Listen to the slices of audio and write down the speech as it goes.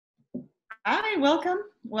Hi, welcome.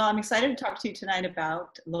 Well, I'm excited to talk to you tonight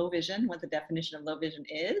about low vision, what the definition of low vision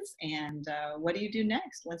is, and what do you do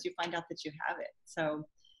next once you find out that you have it. So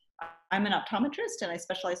I'm an optometrist and I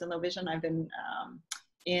specialize in low vision. I've been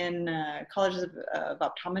in colleges of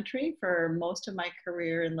optometry for most of my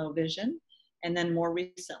career in low vision. And then more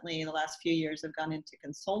recently, in the last few years, I've gone into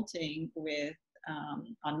consulting with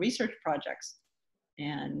on research projects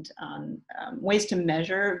and on ways to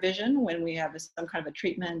measure vision when we have some kind of a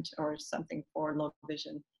treatment or something for low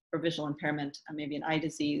vision or visual impairment, maybe an eye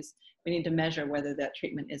disease. We need to measure whether that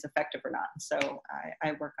treatment is effective or not. So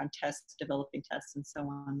I work on tests, developing tests and so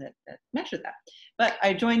on that measure that. But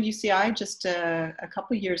I joined UCI just a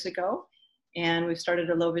couple of years ago, and we've started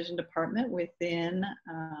a low vision department within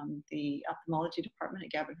the ophthalmology department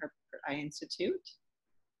at Gavin Herbert Eye Institute.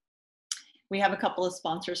 We have a couple of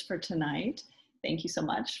sponsors for tonight. Thank you so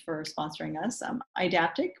much for sponsoring us.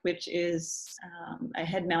 Idaptic, which is a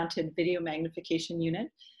head-mounted video magnification unit.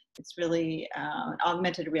 It's really an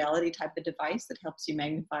augmented reality type of device that helps you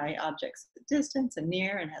magnify objects at distance and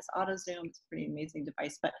near and has auto zoom. It's a pretty amazing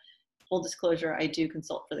device, but full disclosure, I do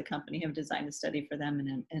consult for the company. I've designed a study for them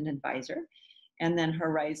and an advisor. And then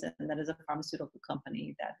Horizon, that is a pharmaceutical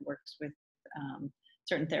company that works with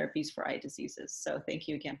certain therapies for eye diseases. So thank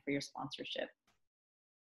you again for your sponsorship.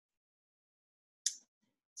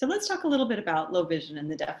 So let's talk a little bit about low vision and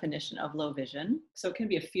the definition of low vision. So it can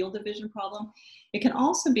be a field of vision problem. It can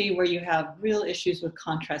also be where you have real issues with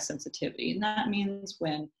contrast sensitivity. And that means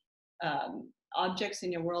when objects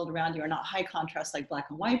in your world around you are not high contrast like black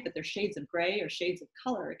and white, but they're shades of gray or shades of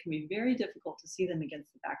color, it can be very difficult to see them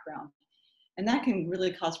against the background. And that can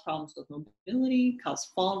really cause problems with mobility,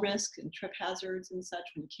 cause fall risk and trip hazards and such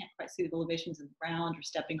when you can't quite see the elevations of the ground or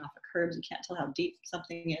stepping off of curbs, you can't tell how deep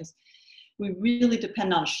something is. We really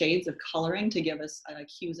depend on shades of coloring to give us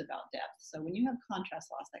cues about depth. So when you have contrast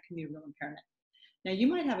loss, that can be a real impairment. Now you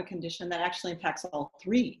might have a condition that actually impacts all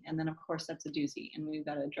three, and then of course that's a doozy, and we've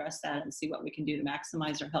got to address that and see what we can do to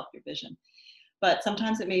maximize or help your vision. But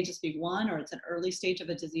sometimes it may just be one, or it's an early stage of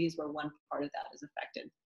a disease where one part of that is affected.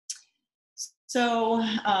 So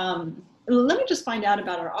let me just find out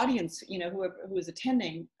about our audience, who is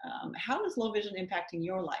attending. How is low vision impacting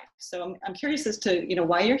your life? So I'm curious as to,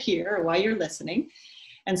 why you're here or why you're listening.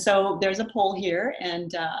 And so there's a poll here,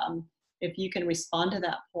 and if you can respond to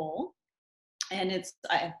that poll. And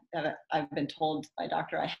I've been told by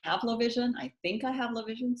doctor I have low vision. I think I have low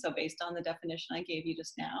vision. So based on the definition I gave you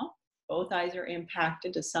just now, both eyes are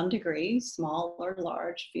impacted to some degree, small or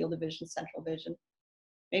large, field of vision, central vision.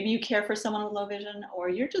 Maybe you care for someone with low vision, or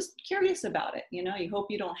you're just curious about it. You hope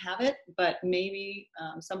you don't have it, but maybe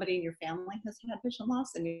somebody in your family has had vision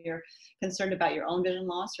loss and you're concerned about your own vision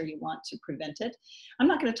loss, or you want to prevent it. I'm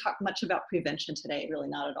not going to talk much about prevention today, really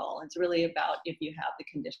not at all. It's really about if you have the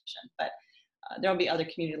condition, but there'll be other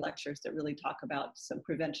community lectures that really talk about some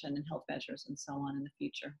prevention and health measures and so on in the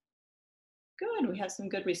future. Good, we have some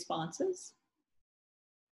good responses.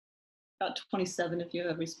 About 27 of you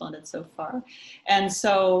have responded so far. And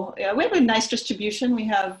so we have a nice distribution. We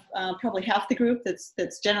have probably half the group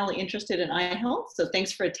that's generally interested in eye health. So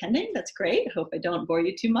thanks for attending. That's great. I hope I don't bore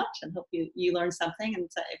you too much, and hope you learn something. And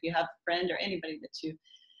so if you have a friend or anybody that you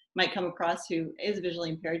might come across who is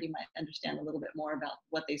visually impaired, you might understand a little bit more about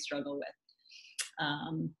what they struggle with.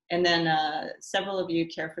 And then several of you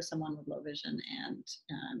care for someone with low vision, and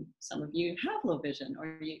some of you have low vision,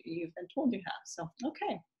 or you've been told you have. So,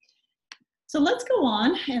 okay. So let's go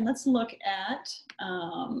on and let's look at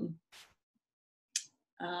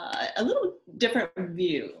a little different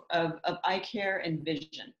view of eye care and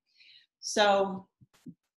vision. So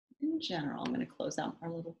in general, I'm going to close out our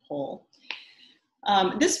little poll.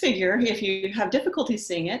 This figure, if you have difficulty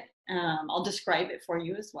seeing it, I'll describe it for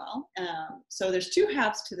you as well. So there's two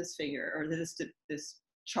halves to this figure, or this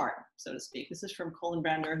chart, so to speak. This is from Colin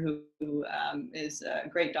Brander, who is a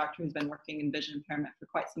great doctor who's been working in vision impairment for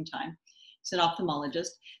quite some time. He's an ophthalmologist.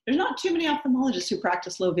 There's not too many ophthalmologists who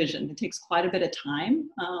practice low vision. It takes quite a bit of time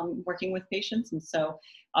working with patients, and so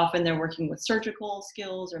often they're working with surgical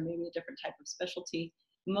skills or maybe a different type of specialty.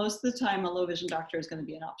 Most of the time, a low vision doctor is going to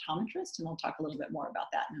be an optometrist, and I'll talk a little bit more about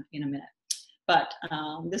that in a minute. But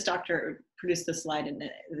this doctor produced this slide and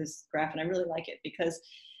this graph, and I really like it because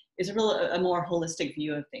it's a more holistic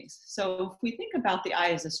view of things. So if we think about the eye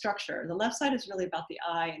as a structure, the left side is really about the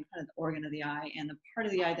eye and kind of the organ of the eye and the part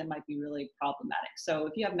of the eye that might be really problematic. So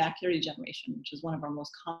if you have macular degeneration, which is one of our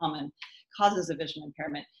most common causes of vision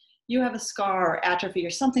impairment, you have a scar or atrophy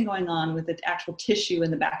or something going on with the actual tissue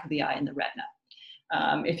in the back of the eye and the retina.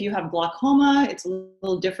 If you have glaucoma, it's a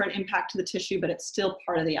little different impact to the tissue, but it's still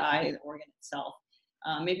part of the eye, the organ itself.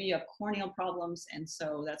 Maybe you have corneal problems, and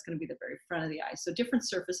so that's going to be the very front of the eye. So different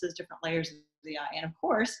surfaces, different layers of the eye. And of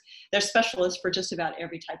course, there's specialists for just about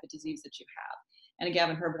every type of disease that you have. And at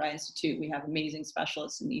Gavin Herbert Eye Institute, we have amazing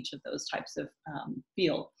specialists in each of those types of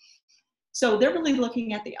field. So they're really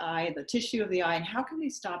looking at the eye, the tissue of the eye, and how can we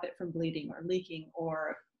stop it from bleeding or leaking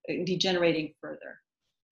or degenerating further.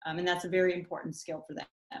 And that's a very important skill for them.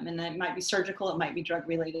 And that might be surgical, it might be drug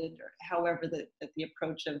related, or however the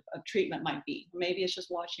approach of treatment might be. Maybe it's just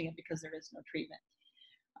washing it because there is no treatment.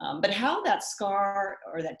 But how that scar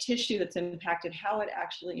or that tissue that's impacted, how it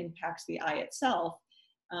actually impacts the eye itself,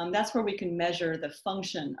 that's where we can measure the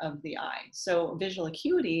function of the eye. So visual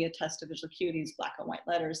acuity, a test of visual acuity is black and white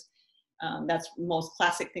letters. That's the most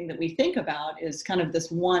classic thing that we think about is kind of this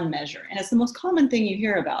one measure. And it's the most common thing you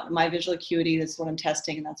hear about. My visual acuity, that's what I'm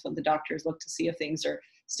testing, and that's what the doctors look to see if things are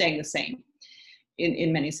staying the same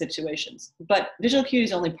in many situations. But visual acuity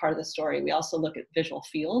is only part of the story. We also look at visual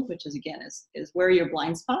field, which is, again, is where are your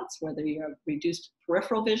blind spots, whether you have reduced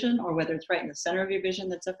peripheral vision or whether it's right in the center of your vision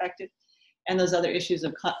that's affected, and those other issues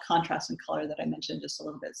of contrast and color that I mentioned just a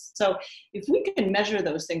little bit. So if we can measure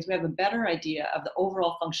those things, we have a better idea of the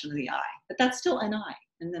overall function of the eye. But that's still an eye,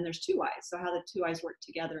 and then there's two eyes. So how the two eyes work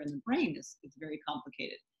together in the brain is very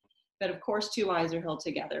complicated. But of course, two eyes are held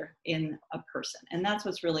together in a person. And that's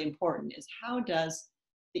what's really important, is how does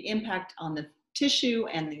the impact on the tissue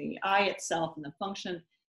and the eye itself and the function,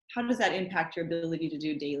 how does that impact your ability to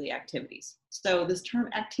do daily activities? So this term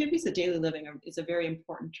activities of daily living is a very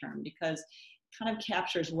important term because it kind of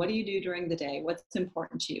captures what do you do during the day, what's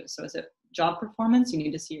important to you. So is it job performance? You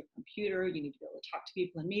need to see your computer, you need to be able to talk to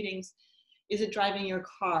people in meetings. Is it driving your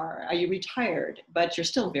car? Are you retired, but you're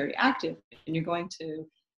still very active and you're going to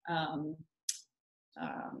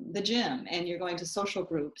the gym and you're going to social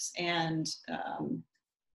groups and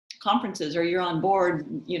conferences, or you're on board,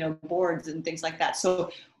 boards and things like that.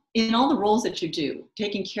 So in all the roles that you do,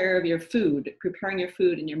 taking care of your food, preparing your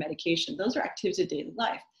food and your medication, those are activities of daily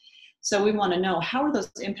life. So we want to know, how are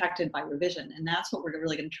those impacted by revision? And that's what we're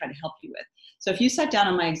really going to try to help you with. So if you sat down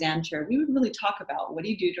on my exam chair, we would really talk about what do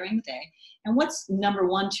you do during the day and what's number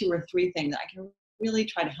 1, 2, or 3 thing that I can really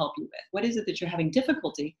try to help you with. What is it that you're having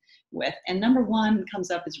difficulty with? And number 1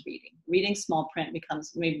 comes up is reading. Reading small print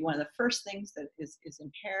becomes maybe one of the first things that is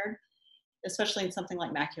impaired, especially in something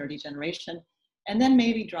like macular degeneration. And then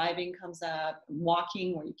maybe driving comes up,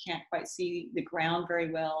 walking where you can't quite see the ground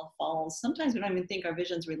very well, falls. Sometimes we don't even think our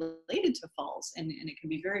vision's related to falls, and it can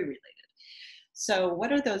be very related. So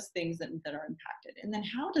what are those things that are impacted? And then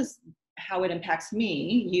how it impacts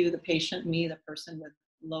me, you, the patient, me, the person with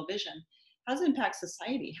low vision, how does it impact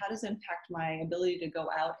society? How does it impact my ability to go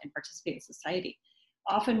out and participate in society?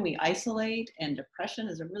 Often we isolate, and depression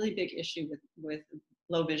is a really big issue with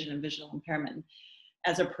low vision and visual impairment.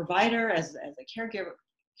 As a provider, as a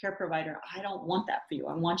care provider, I don't want that for you.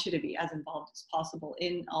 I want you to be as involved as possible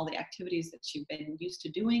in all the activities that you've been used to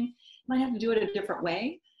doing. You might have to do it a different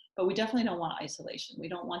way, but we definitely don't want isolation. We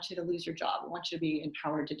don't want you to lose your job. We want you to be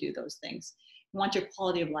empowered to do those things. We want your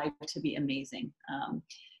quality of life to be amazing.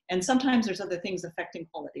 And sometimes there's other things affecting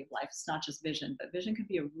quality of life. It's not just vision, but vision can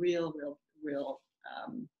be a real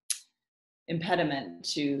impediment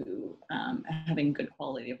to having good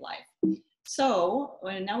quality of life. So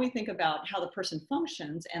now we think about how the person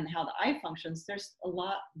functions and how the eye functions. There's a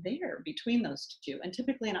lot there between those two. And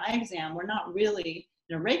typically in an eye exam, we're not really,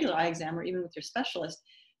 in a regular eye exam or even with your specialist,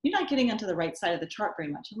 you're not getting onto the right side of the chart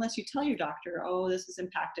very much unless you tell your doctor, oh, this is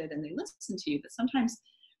impacted, and they listen to you. But sometimes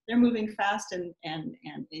they're moving fast and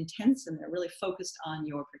intense, and they're really focused on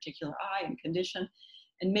your particular eye and condition,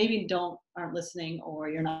 and maybe aren't listening, or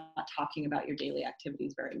you're not talking about your daily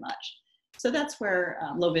activities very much. So that's where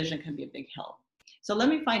low vision can be a big help. So let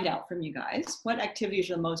me find out from you guys, what activities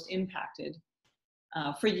are the most impacted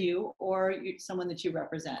for you or someone that you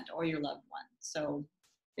represent or your loved one. So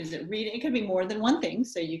is it reading? It could be more than one thing,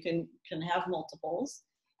 so you can have multiples,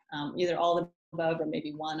 either all the above or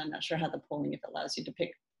maybe one. I'm not sure how the polling, if it allows you to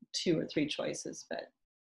pick 2 or 3 choices, but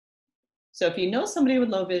so if you know somebody with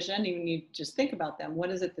low vision, even you just think about them, what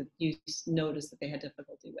is it that you notice that they had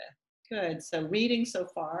difficulty with? Good. So reading so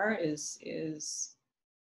far is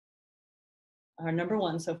our number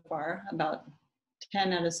 1 so far. About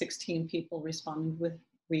 10 out of 16 people responded with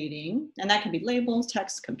reading, and that can be labels,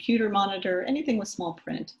 text, computer monitor, anything with small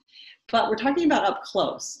print. But we're talking about up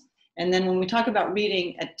close. And then when we talk about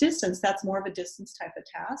reading at distance, that's more of a distance type of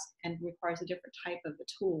task and requires a different type of a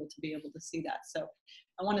tool to be able to see that. So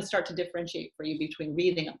I want to start to differentiate for you between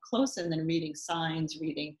reading up close and then reading signs,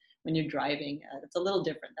 reading when you're driving. It's a little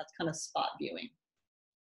different. That's kind of spot viewing.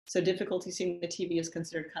 So difficulty seeing the TV is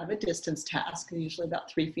considered kind of a distance task, usually about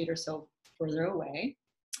 3 feet or so further away.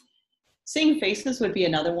 Seeing faces would be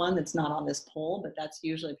another one that's not on this poll, but that's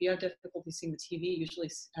usually, if you have difficulty seeing the TV, you usually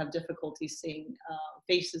have difficulty seeing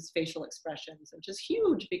faces, facial expressions, which is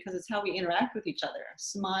huge because it's how we interact with each other. A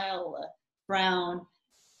smile, a frown,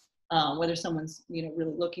 whether someone's really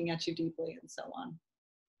looking at you deeply, and so on.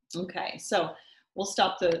 Okay, so we'll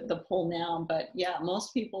stop the poll now, but yeah,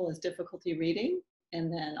 most people is difficulty reading,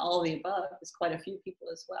 and then all of the above is quite a few people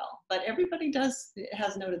as well. But everybody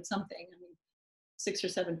has noted something. I mean, 6 or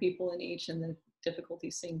 7 people in each, and the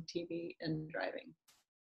difficulty seeing TV and driving.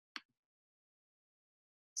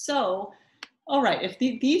 So, all right, if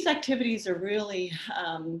these activities are really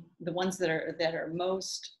the ones that are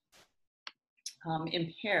most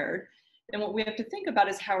impaired, then what we have to think about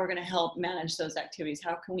is how we're going to help manage those activities.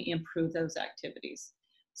 How can we improve those activities?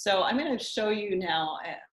 So I'm going to show you now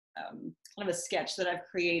kind of a sketch that I've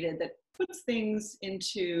created that puts things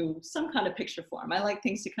into some kind of picture form. I like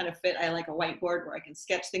things to kind of fit. I like a whiteboard where I can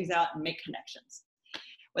sketch things out and make connections,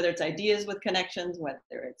 whether it's ideas with connections, whether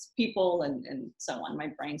it's people, and so on,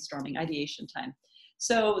 my brainstorming, ideation time.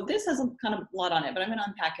 So this has a kind of lot on it, but I'm going to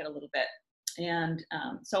unpack it a little bit. And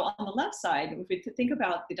so on the left side, if we think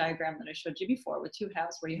about the diagram that I showed you before with 2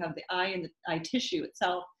 halves, where you have the eye and the eye tissue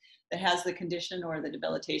itself that has the condition or the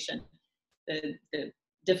debilitation, the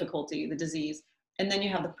difficulty, the disease. And then you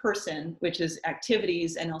have the person, which is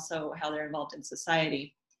activities and also how they're involved in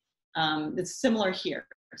society. It's similar here.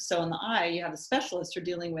 So in the eye, you have a specialist who are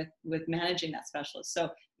dealing with managing that specialist. So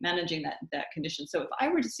managing that condition. So if I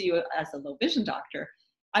were to see you as a low vision doctor,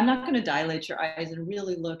 I'm not going to dilate your eyes and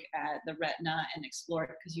really look at the retina and explore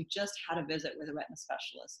it because you just had a visit with a retina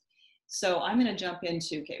specialist. So I'm going to jump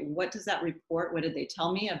into, okay, what does that report? What did they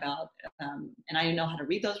tell me about? And I know how to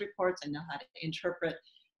read those reports. I know how to interpret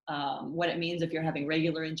what it means if you're having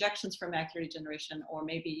regular injections for macular degeneration, or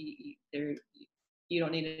maybe you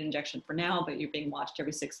don't need an injection for now, but you're being watched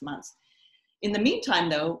every 6 months. In the meantime,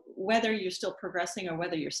 though, whether you're still progressing or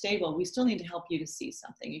whether you're stable, we still need to help you to see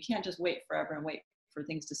something. You can't just wait forever and wait for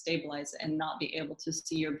things to stabilize and not be able to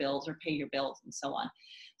see your bills or pay your bills and so on.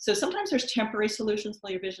 So sometimes there's temporary solutions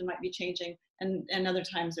while your vision might be changing, and other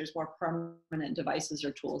times there's more permanent devices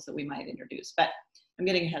or tools that we might introduce. But I'm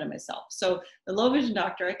getting ahead of myself. So the low vision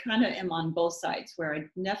doctor, I kind of am on both sides, where I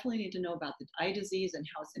definitely need to know about the eye disease and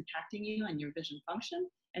how it's impacting you and your vision function.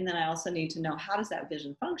 And then I also need to know, how does that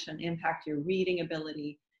vision function impact your reading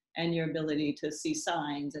ability and your ability to see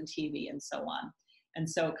signs and TV and so on. And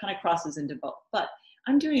so it kind of crosses into both. But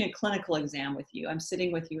I'm doing a clinical exam with you. I'm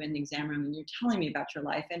sitting with you in the exam room and you're telling me about your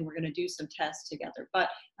life, and we're going to do some tests together. But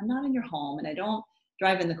I'm not in your home and I don't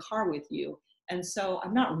drive in the car with you. And so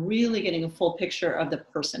I'm not really getting a full picture of the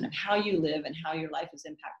person and how you live and how your life is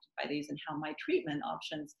impacted by these, and how my treatment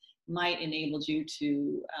options might enable you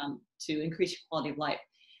to increase your quality of life.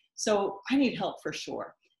 So I need help for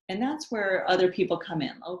sure. And that's where other people come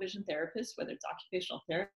in, low vision therapists, whether it's occupational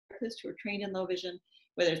therapists who are trained in low vision,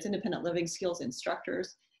 whether it's independent living skills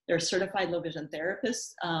instructors. There are certified low vision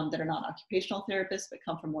therapists that are not occupational therapists, but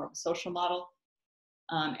come from more of a social model.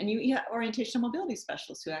 And you have orientation and mobility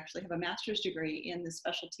specialists who actually have a master's degree in this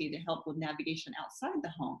specialty to help with navigation outside the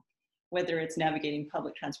home, whether it's navigating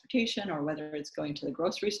public transportation, or whether it's going to the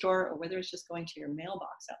grocery store, or whether it's just going to your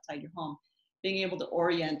mailbox outside your home, being able to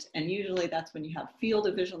orient. And usually that's when you have field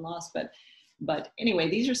of vision loss. But anyway,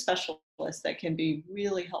 these are specialists that can be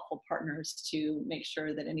really helpful partners to make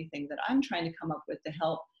sure that anything that I'm trying to come up with to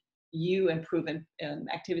help you improve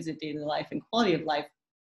activities of daily life and quality of life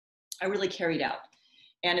are really carried out.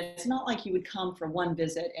 And it's not like you would come for one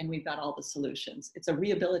visit and we've got all the solutions. It's a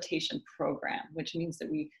rehabilitation program, which means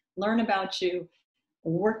that we learn about you,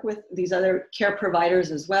 work with these other care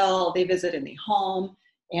providers as well. They visit in the home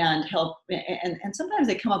and help. And sometimes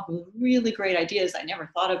they come up with really great ideas I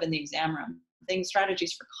never thought of in the exam room. Things,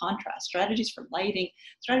 strategies for contrast, strategies for lighting,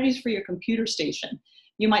 strategies for your computer station.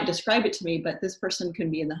 You might describe it to me, but this person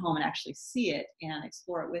can be in the home and actually see it and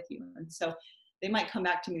explore it with you. And so they might come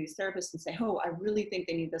back to me, these therapists, and say, oh, I really think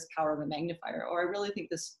they need this power of a magnifier, or I really think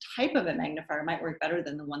this type of a magnifier might work better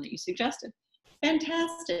than the one that you suggested.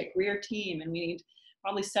 Fantastic, we're a team, and we need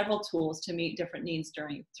probably several tools to meet different needs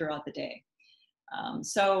throughout the day.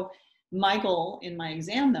 So my goal in my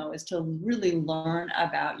exam, though, is to really learn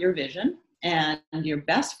about your vision and your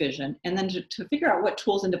best vision, and then to figure out what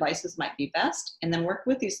tools and devices might be best, and then work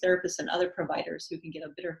with these therapists and other providers who can get a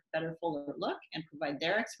better, fuller look and provide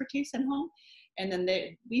their expertise at home. And then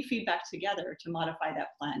we feed back together to modify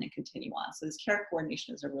that plan and continue on. So this care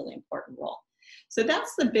coordination is a really important role. So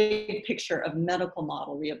that's the big picture of medical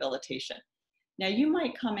model rehabilitation. Now you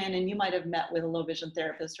might come in and you might have met with a low vision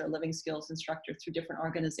therapist or a living skills instructor through different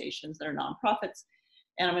organizations that are nonprofits.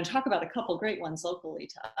 And I'm going to talk about a couple great ones locally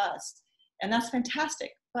to us. And that's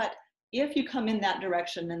fantastic. But if you come in that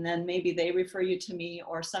direction and then maybe they refer you to me,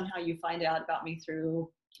 or somehow you find out about me through,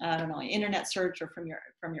 I don't know, an internet search or from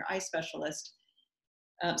your eye specialist,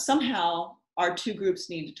 somehow our two groups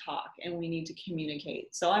need to talk and we need to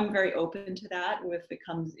communicate. So I'm very open to that.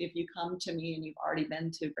 If you come to me and you've already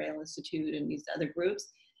been to Braille Institute and these other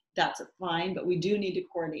groups, that's fine, but we do need to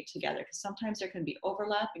coordinate together, because sometimes there can be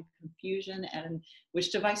overlap and confusion and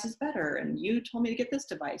which device is better, and you told me to get this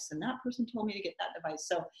device and that person told me to get that device.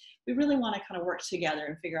 So we really want to kind of work together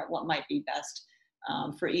and figure out what might be best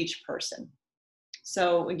for each person.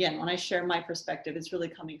 So again, when I share my perspective, it's really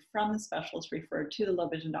coming from the specialist referred to the low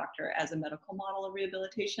vision doctor as a medical model of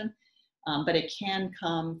rehabilitation, but it can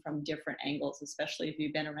come from different angles, especially if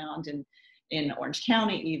you've been around in Orange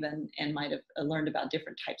County even, and might have learned about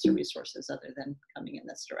different types of resources other than coming in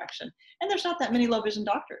this direction. And there's not that many low vision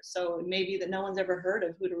doctors, so it may be that no one's ever heard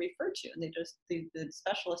of who to refer to, and the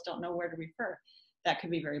specialists don't know where to refer. That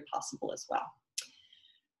could be very possible as well.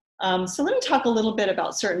 So let me talk a little bit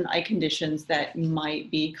about certain eye conditions that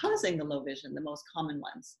might be causing the low vision, the most common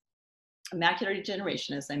ones. Macular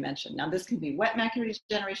degeneration, as I mentioned. Now this can be wet macular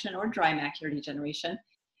degeneration or dry macular degeneration.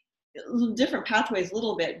 Different pathways a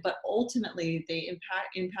little bit, but ultimately they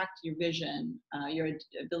impact your vision, your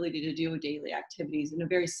ability to do daily activities in a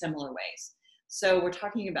very similar ways. So we're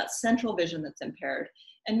talking about central vision that's impaired,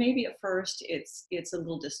 and maybe at first it's a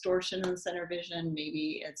little distortion in the center vision,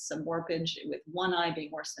 maybe it's some warpage with one eye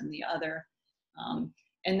being worse than the other,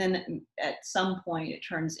 and then at some point it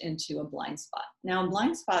turns into a blind spot. Now in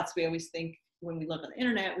blind spots, we always think, when we look on the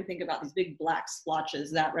internet, we think about these big black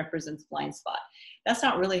splotches that represents blind spot. That's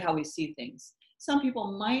not really how we see things. Some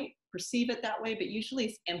people might perceive it that way, but usually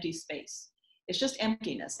it's empty space. It's just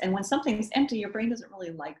emptiness. And when something's empty, your brain doesn't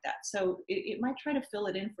really like that. So it might try to fill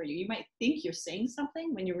it in for you. You might think you're saying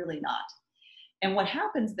something when you're really not. And what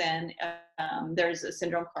happens then, there's a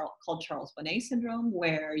syndrome called Charles Bonnet syndrome,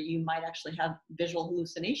 where you might actually have visual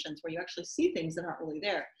hallucinations, where you actually see things that aren't really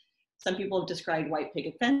there. Some people have described white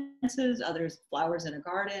picket fences, others flowers in a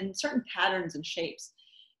garden, certain patterns and shapes.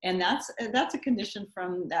 And that's a condition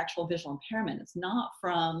from the actual visual impairment. It's not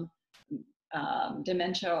from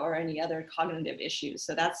dementia or any other cognitive issues.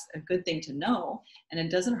 So that's a good thing to know. And it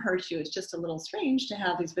doesn't hurt you. It's just a little strange to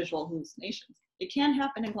have these visual hallucinations. It can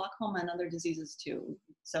happen in glaucoma and other diseases too.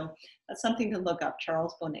 So that's something to look up,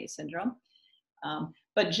 Charles Bonnet syndrome.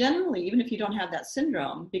 But generally, even if you don't have that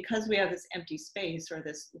syndrome, because we have this empty space, or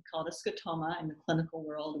this, we call it a scotoma in the clinical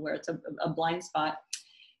world, where it's a blind spot,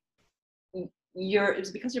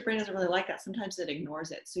 it's because your brain doesn't really like that. Sometimes it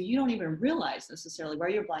ignores it. So you don't even realize necessarily where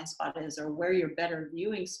your blind spot is or where your better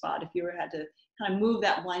viewing spot. If you had to kind of move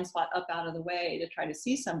that blind spot up out of the way to try to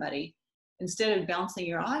see somebody, instead of bouncing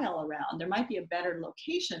your eye all around, there might be a better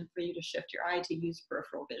location for you to shift your eye to use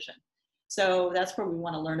peripheral vision. So that's where we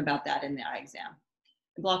want to learn about that in the eye exam.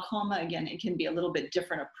 Glaucoma, again, it can be a little bit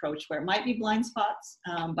different approach, where it might be blind spots,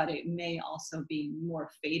 but it may also be more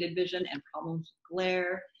faded vision and problems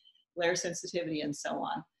with glare sensitivity, and so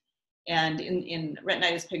on. And in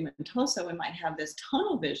retinitis pigmentosa, we might have this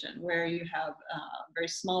tunnel vision, where you have very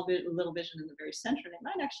small little vision in the very center, and it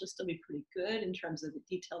might actually still be pretty good in terms of the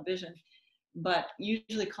detailed vision, but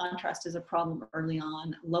usually contrast is a problem early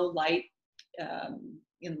on. Low light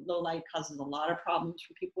causes a lot of problems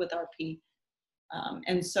for people with RP.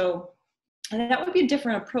 And that would be a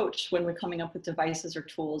different approach when we're coming up with devices or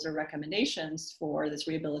tools or recommendations for this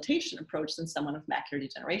rehabilitation approach than someone with macular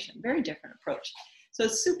degeneration. Very different approach. So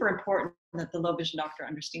it's super important that the low vision doctor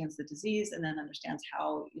understands the disease and then understands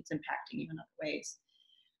how it's impacting you in other ways.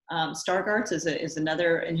 Stargardt's is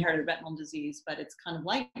another inherited retinal disease, but it's kind of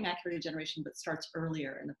like macular degeneration, but starts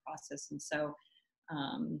earlier in the process. And so,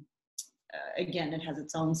 again, it has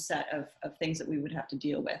its own set of things that we would have to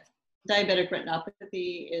deal with. Diabetic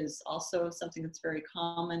retinopathy is also something that's very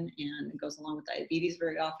common, and it goes along with diabetes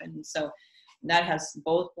very often. So that has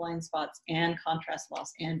both blind spots and contrast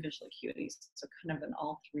loss and visual acuity. So kind of an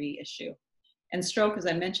all three issue. And stroke, as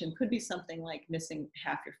I mentioned, could be something like missing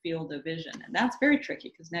half your field of vision. And that's very tricky,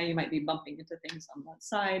 because now you might be bumping into things on one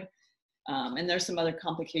side. And there's some other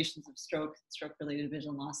complications of stroke-related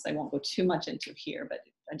vision loss I won't go too much into here, but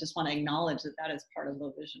I just want to acknowledge that that is part of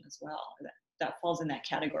low vision as well. That falls in that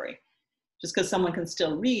category. Just because someone can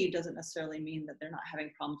still read doesn't necessarily mean that they're not having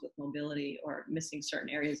problems with mobility or missing certain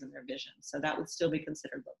areas in their vision. So that would still be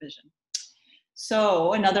considered low vision.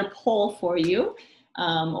 So another poll for you.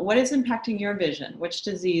 What is impacting your vision? Which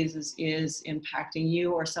disease is impacting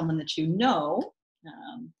you or someone that you know?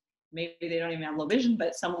 Maybe they don't even have low vision,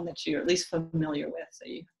 but someone that you're at least familiar with. So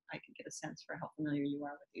I can get a sense for how familiar you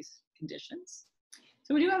are with these conditions. So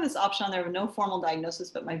So we do have this option on there with no formal diagnosis,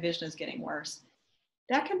 but my vision is getting worse.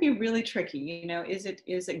 That can be really tricky. You know, is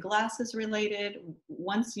it glasses related?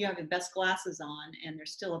 Once you have the best glasses on and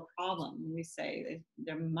there's still a problem, we say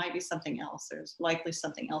there might be something else. There's likely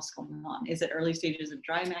something else going on. Is it early stages of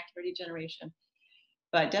dry macular degeneration?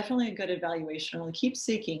 But definitely a good evaluation. Really keep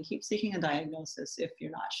seeking a diagnosis if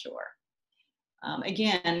you're not sure.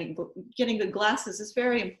 Again, getting good glasses is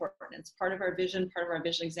very important. It's part of our vision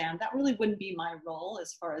exam. That really wouldn't be my role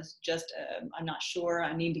as far as just, I'm not sure,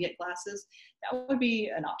 I need to get glasses. That would be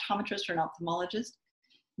an optometrist or an ophthalmologist.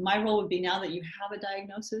 My role would be, now that you have a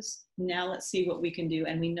diagnosis, now let's see what we can do.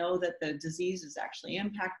 And we know that the disease is actually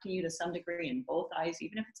impacting you to some degree in both eyes,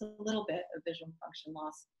 even if it's a little bit of visual function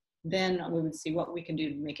loss. Then we would see what we can do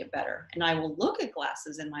to make it better. And I will look at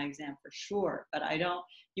glasses in my exam for sure, but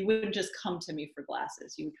you wouldn't just come to me for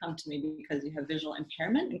glasses. You would come to me because you have visual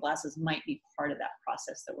impairment, and glasses might be part of that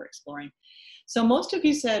process that we're exploring. So most of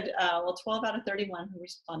you said, well, 12 out of 31 who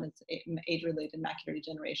responded to age-related macular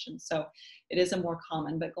degeneration. So it is a more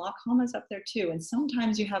common, but glaucoma is up there too. And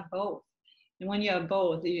sometimes you have both. And when you have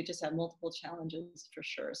both, you just have multiple challenges for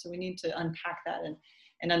sure. So we need to unpack that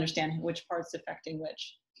and understand which part's affecting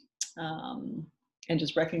which. And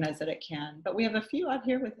just recognize that it can. But we have a few out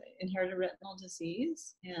here with inherited retinal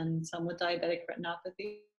disease and some with diabetic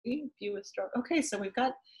retinopathy, a few with stroke. Okay, so we've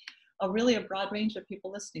got really a broad range of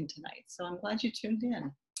people listening tonight. So I'm glad you tuned in.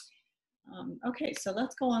 Okay, so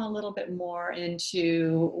let's go on a little bit more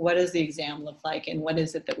into what does the exam look like and what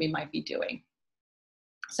is it that we might be doing.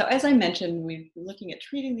 So as I mentioned, we're looking at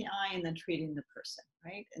treating the eye and then treating the person,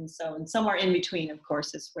 right? And somewhere in between, of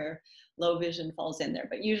course, is where low vision falls in there.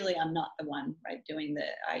 But usually I'm not the one, right, doing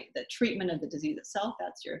the treatment of the disease itself.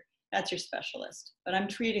 That's your specialist. But I'm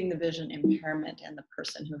treating the vision impairment and the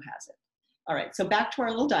person who has it. All right, so back to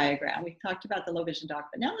our little diagram. We talked about the low vision doc,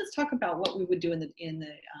 but now let's talk about what we would do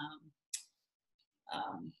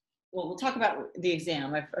well, we'll talk about the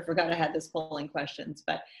exam. I forgot I had this polling questions,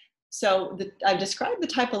 but so I've described the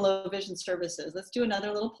type of low vision services. Let's do another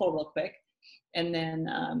little poll real quick, and then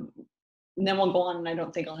we'll go on, and I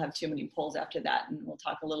don't think I'll have too many polls after that, and we'll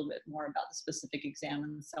talk a little bit more about the specific exam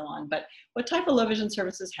and so on. But what type of low vision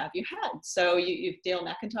services have you had? So Dale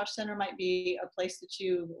McIntosh Center might be a place that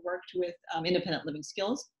you worked with independent living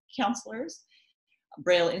skills counselors.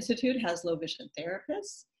 Braille Institute has low vision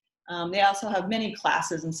therapists. They also have many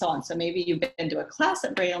classes and so on. So maybe you've been to a class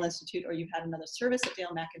at Braille Institute, or you've had another service at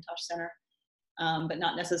Dale McIntosh Center, but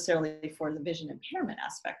not necessarily for the vision impairment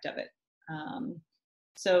aspect of it.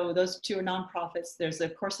 So those two are nonprofits. There's,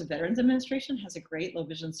 of course, the Veterans Administration has a great low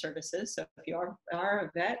vision services. So if you are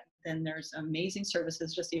a vet, then there's amazing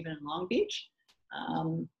services just even in Long Beach.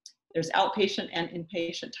 There's outpatient and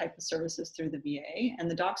inpatient type of services through the VA, and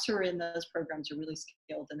the docs who are in those programs are really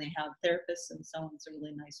skilled, and they have therapists and so on. It's a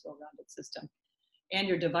really nice, well-rounded system. And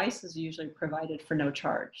your device is usually provided for no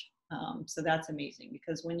charge. So that's amazing,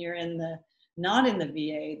 because when you're not in the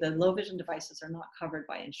VA, the low vision devices are not covered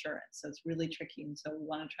by insurance. So it's really tricky. And so we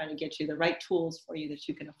want to try to get you the right tools for you that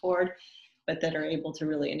you can afford, but that are able to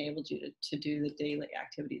really enable you to do the daily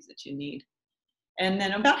activities that you need. And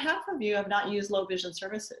then about half of you have not used low vision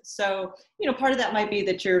services. So, part of that might be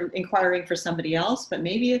that you're inquiring for somebody else, but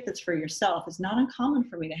maybe if it's for yourself, it's not uncommon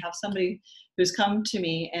for me to have somebody who's come to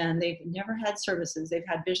me and they've never had services. They've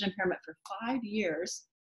had vision impairment for 5 years,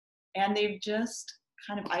 and they've just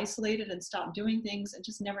kind of isolated and stopped doing things and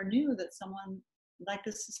just never knew that someone like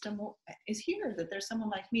this system is here, that there's someone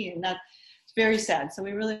like me. And that's very sad. So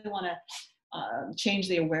we really want to change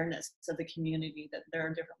the awareness of the community that there are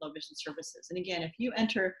different low vision services. And again, if you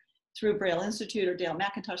enter through Braille Institute or Dale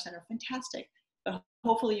McIntosh Center, fantastic. But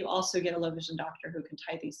hopefully you also get a low vision doctor who can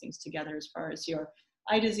tie these things together as far as your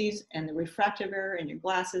eye disease and the refractive error and your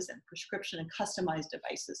glasses and prescription and customized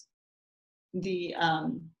devices. The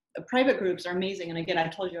private groups are amazing. And again, I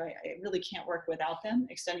told you I really can't work without them,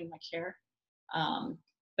 extending my care.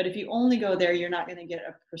 But if you only go there, you're not going to get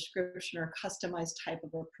a prescription or customized type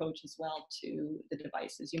of approach as well to the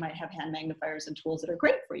devices. You might have hand magnifiers and tools that are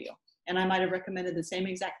great for you. And I might have recommended the same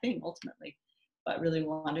exact thing ultimately, but really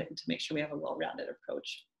wanted to make sure we have a well-rounded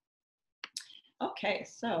approach. Okay,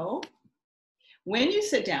 so when you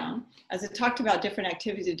sit down, as I talked about different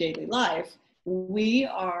activities of daily life, we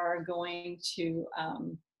are going to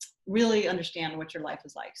really understand what your life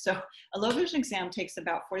is like. So a low vision exam takes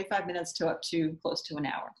about 45 minutes to up to close to an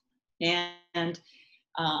hour. And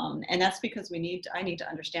that's because I need to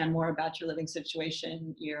understand more about your living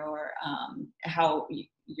situation, your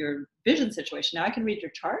vision situation. Now I can read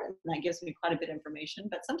your chart and that gives me quite a bit of information,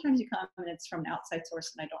 but sometimes you come and it's from an outside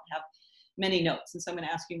source and I don't have many notes. And so I'm going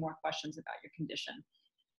to ask you more questions about your condition.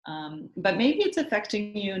 But maybe it's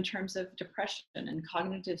affecting you in terms of depression, and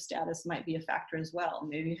cognitive status might be a factor as well.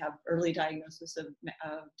 Maybe you have early diagnosis of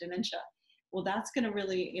dementia. Well, that's going to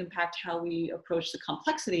really impact how we approach the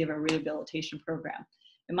complexity of a rehabilitation program.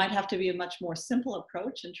 It might have to be a much more simple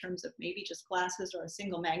approach in terms of maybe just glasses or a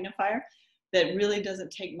single magnifier that really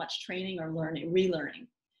doesn't take much training or relearning.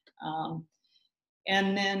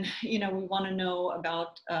 And then, we want to know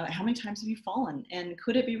about how many times have you fallen, and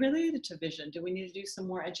could it be related to vision? Do we need to do some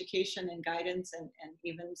more education and guidance, and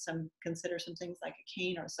even consider some things like a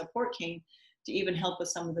cane or a support cane to even help with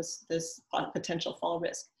some of this potential fall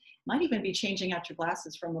risk? Might even be changing out your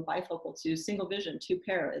glasses from a bifocal to single vision, 2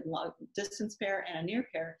 pair, a distance pair and a near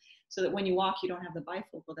pair, so that when you walk, you don't have the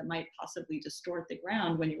bifocal that might possibly distort the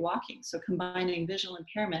ground when you're walking. So combining visual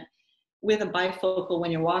impairment with a bifocal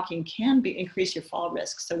when you're walking can increase your fall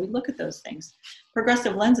risk. So we look at those things.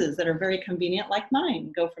 Progressive lenses that are very convenient, like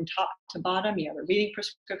mine, go from top to bottom. You have a reading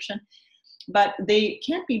prescription, but they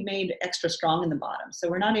can't be made extra strong in the bottom. So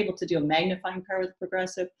we're not able to do a magnifying pair with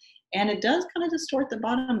progressive, and it does kind of distort the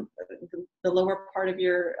bottom, the lower part of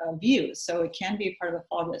your view. So it can be a part of the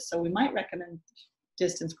fall risk. So we might recommend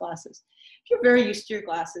distance glasses. If you're very used to your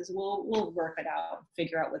glasses, we'll work it out,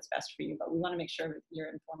 figure out what's best for you, but we want to make sure you're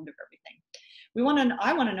informed of everything.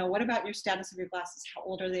 I want to know, what about your status of your glasses? How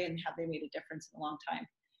old are they, and have they made a difference in a long time?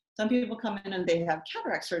 Some people come in and they have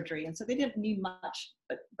cataract surgery, and so they didn't need much,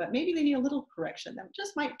 but maybe they need a little correction. That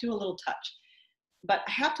just might do a little touch. But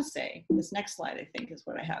I have to say, this next slide, I think, is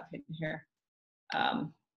what I have hidden here.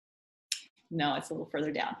 No, it's a little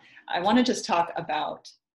further down. I want to just talk about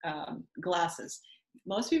glasses.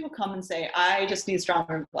 Most people come and say, I just need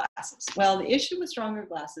stronger glasses. Well, the issue with stronger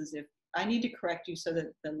glasses, if I need to correct you so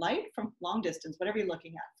that the light from long distance, whatever you're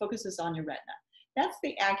looking at, focuses on your retina. That's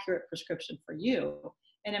the accurate prescription for you.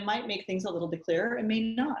 And it might make things a little bit clearer. It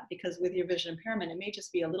may not, because with your vision impairment, it may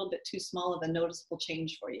just be a little bit too small of a noticeable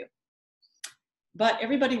change for you. But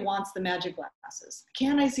everybody wants the magic glasses.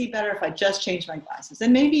 Can I see better if I just change my glasses?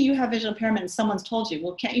 And maybe you have vision impairment and someone's told you,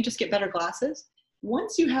 well, can't you just get better glasses?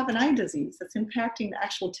 Once you have an eye disease that's impacting the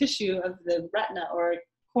actual tissue of the retina or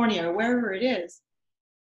cornea or wherever it is,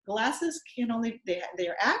 glasses can only,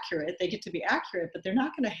 they're accurate, they get to be accurate, but they're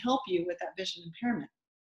not going to help you with that vision impairment.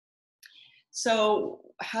 So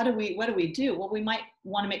what do we do? Well, we might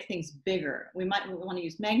want to make things bigger. We might want to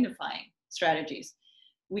use magnifying strategies.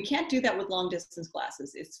 We can't do that with long distance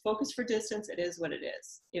glasses. It's focused for distance. It is what it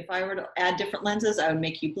is. If I were to add different lenses, I would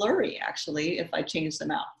make you blurry, actually, if I changed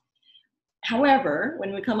them out. However,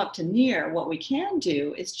 when we come up to near, what we can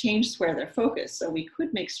do is change where they're focused. So we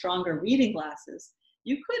could make stronger reading glasses.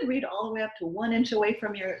 You could read all the way up to 1 inch away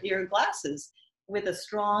from your glasses with a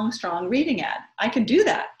strong reading ad. I can do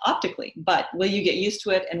that optically, but will you get used to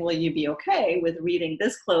it, and will you be okay with reading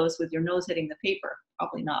this close with your nose hitting the paper?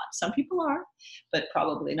 Probably not. Some people are, but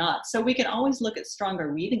probably not. So we can always look at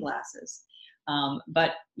stronger reading glasses.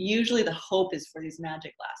 But usually the hope is for these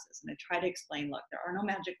magic glasses. And I try to explain, look, there are no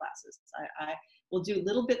magic glasses. I will do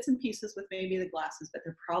little bits and pieces with maybe the glasses, but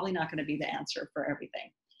they're probably not going to be the answer for everything.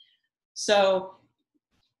 So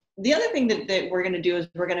the other thing that we're going to do is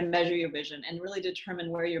we're going to measure your vision and really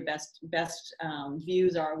determine where your best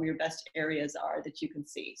views are, where your best areas are that you can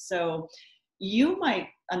see. So you might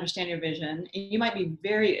understand your vision, and you might be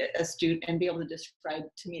very astute and be able to describe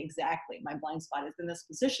to me exactly, my blind spot is in this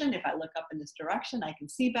position. If I look up in this direction, I can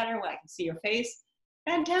see better. I can see your face.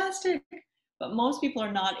 Fantastic. But most people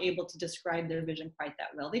are not able to describe their vision quite that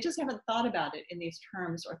well. They just haven't thought about it in these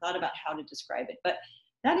terms or thought about how to describe it. But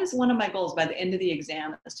that is one of my goals by the end of the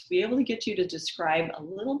exam, is to be able to get you to describe a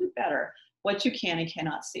little bit better what you can and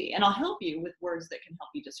cannot see. And I'll help you with words that can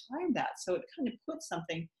help you describe that. So it kind of puts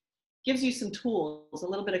something, gives you some tools, a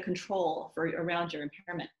little bit of control around your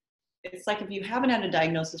impairment. It's like if you haven't had a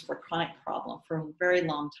diagnosis for a chronic problem for a very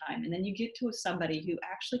long time, and then you get to somebody who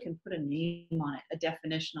actually can put a name on it, a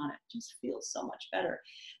definition on it, it just feels so much better.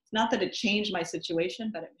 It's not that it changed my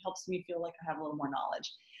situation, but it helps me feel like I have a little more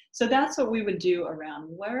knowledge. So that's what we would do around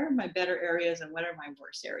where are my better areas and what are my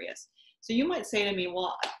worse areas. So you might say to me,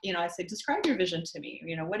 well, I say, describe your vision to me.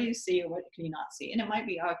 What do you see or what can you not see? And it might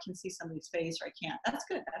be, oh, I can see somebody's face or I can't. That's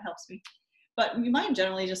good. That helps me. But you might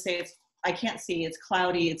generally just say, I can't see, it's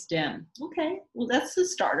cloudy, it's dim. Okay, well, that's the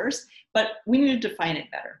starters, but we need to define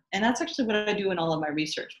it better. And that's actually what I do in all of my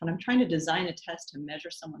research. When I'm trying to design a test to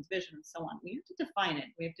measure someone's vision and so on, we have to define it.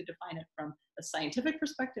 We have to define it from a scientific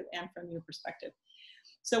perspective and from your perspective.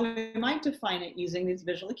 So we might define it using these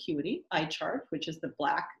visual acuity, eye chart, which is the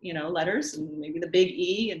black, letters, and maybe the big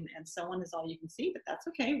E and so on is all you can see, but that's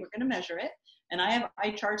okay. We're going to measure it. And I have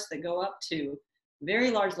eye charts that go up to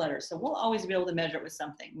very large letters. So we'll always be able to measure it with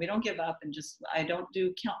something. We don't give up and just, I don't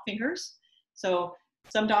do count fingers. So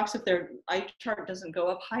some docs, if their eye chart doesn't go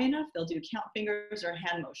up high enough, they'll do count fingers or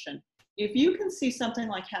hand motion. If you can see something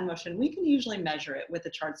like hand motion, we can usually measure it with the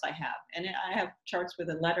charts I have. And I have charts with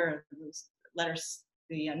a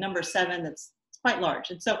the number 7 that's quite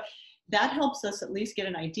large. And so that helps us at least get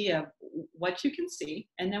an idea of what you can see.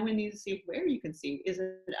 And then we need to see where you can see. Is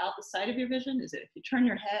it out the side of your vision? Is it if you turn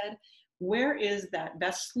your head? Where is that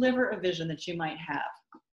best sliver of vision that you might have?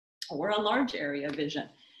 Or a large area of vision?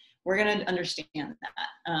 We're going to understand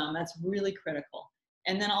that. That's really critical.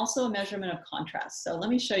 And then also a measurement of contrast. So let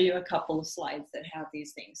me show you a couple of slides that have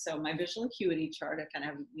these things. So my visual acuity chart, I kind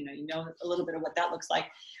of have, you know a little bit of what that looks like.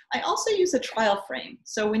 I also use a trial frame.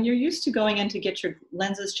 So when you're used to going in to get your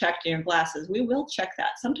lenses checked and your glasses, we will check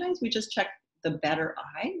that. Sometimes we just check the better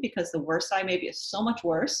eye because the worse eye maybe is so much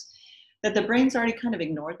worse that the brain's already kind of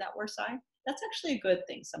ignored that worse eye. That's actually a good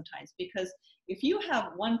thing sometimes, because if you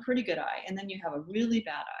have one pretty good eye and then you have a really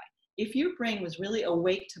bad eye, if your brain was really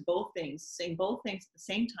awake to both things, seeing both things at the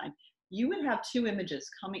same time, you would have two images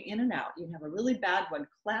coming in and out. You'd have a really bad one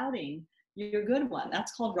clouding your good one.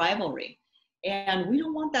 That's called rivalry. And we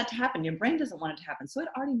don't want that to happen. Your brain doesn't want it to happen. So it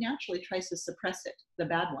already naturally tries to suppress it, the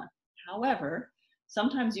bad one. However,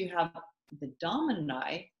 sometimes you have the dominant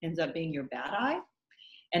eye ends up being your bad eye.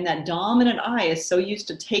 And that dominant eye is so used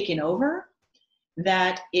to taking over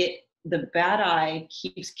that the bad eye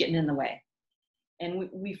keeps getting in the way.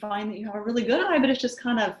 And we find that you have a really good eye, but it's just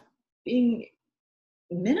kind of being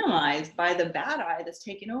minimized by the bad eye that's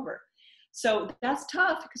taking over. So that's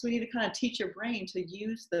tough because we need to kind of teach your brain to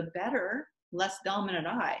use the better, less dominant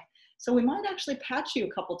eye. So we might actually patch you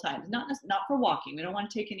a couple times, not for walking. We don't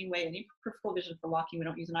want to take any peripheral vision for walking. We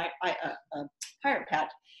don't use a pirate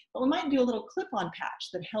patch, but we might do a little clip-on patch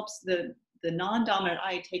that helps the non-dominant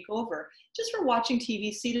eye take over just for watching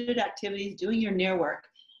TV, seated activities, doing your near work.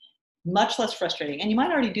 Much less frustrating. And you might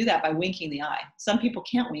already do that by winking the eye. Some people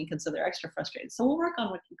can't wink, and so they're extra frustrated. So we'll work on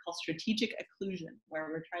what we call strategic occlusion, where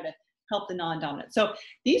we're trying to help the non-dominant. So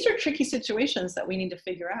these are tricky situations that we need to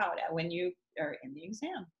figure out when you are in the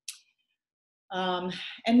exam.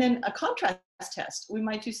 And then a contrast test. We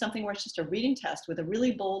might do something where it's just a reading test with a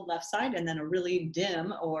really bold left side and then a really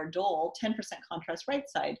dim or dull 10% contrast right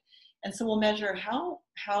side. And so we'll measure how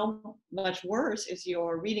much worse is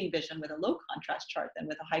your reading vision with a low contrast chart than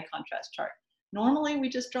with a high contrast chart. Normally, we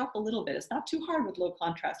just drop a little bit. It's not too hard with low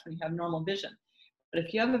contrast when you have normal vision. But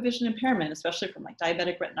if you have a vision impairment, especially from like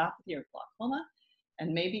diabetic retinopathy or glaucoma,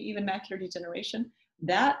 and maybe even macular degeneration,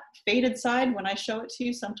 that faded side, when I show it to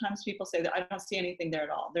you, sometimes people say that I don't see anything there at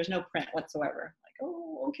all. There's no print whatsoever. Like,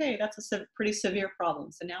 oh, okay, that's a pretty severe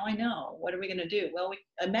problem. So now I know. What are we going to do? Well,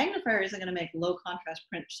 a magnifier isn't going to make low contrast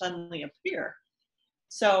print suddenly appear.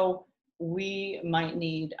 So we might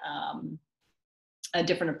need a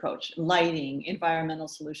different approach, lighting, environmental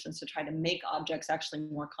solutions to try to make objects actually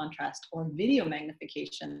more contrast, or video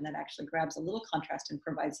magnification that actually grabs a little contrast and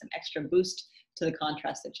provides some extra boost to the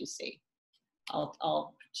contrast that you see.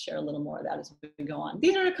 I'll share a little more of that as we go on.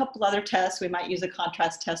 These are a couple other tests. We might use a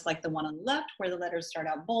contrast test like the one on the left, where the letters start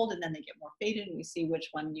out bold and then they get more faded, and we see which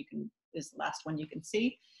one is the last one you can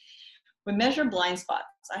see. We measure blind spots.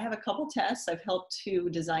 I have a couple tests. I've helped to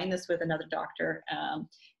design this with another doctor.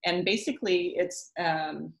 And basically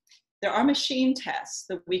there are machine tests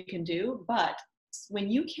that we can do, but when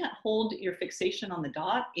you can't hold your fixation on the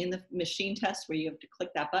dot in the machine test where you have to click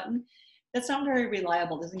that button, that's not very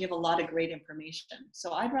reliable. It doesn't give a lot of great information.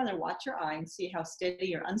 So I'd rather watch your eye and see how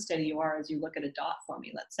steady or unsteady you are as you look at a dot for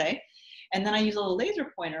me, let's say. And then I use a little laser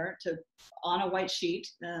pointer on a white sheet.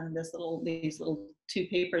 These little two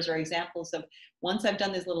papers are examples of, once I've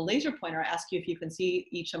done this little laser pointer, I ask you if you can see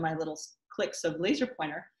each of my little clicks of laser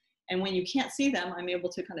pointer. And when you can't see them, I'm able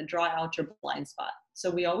to kind of draw out your blind spot. So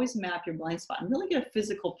we always map your blind spot and really get a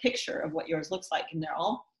physical picture of what yours looks like. And they're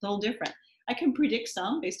all a little different. I can predict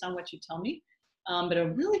some based on what you tell me. But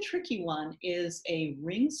a really tricky one is a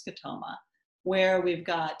ring scotoma, where we've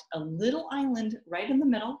got a little island right in the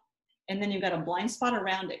middle, and then you've got a blind spot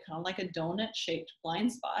around it, kind of like a donut-shaped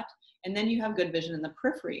blind spot, and then you have good vision in the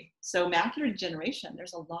periphery. So macular degeneration,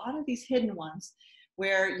 there's a lot of these hidden ones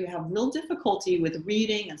where you have real difficulty with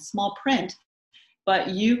reading and small print, but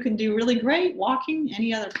you can do really great walking,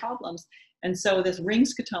 any other problems. And so this ring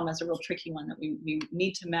scotoma is a real tricky one that we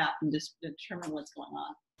need to map and just determine what's going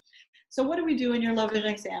on. So what do we do in your low vision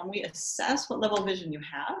exam? We assess what level of vision you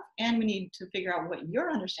have, and we need to figure out what your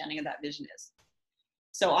understanding of that vision is.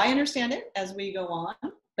 So I understand it as we go on,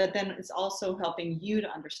 but then it's also helping you to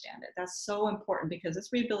understand it. That's so important, because this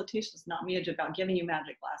rehabilitation is not merely about giving you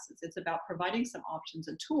magic glasses. It's about providing some options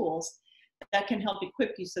and tools that can help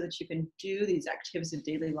equip you so that you can do these activities of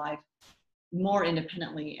daily life more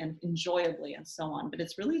independently and enjoyably and so on. But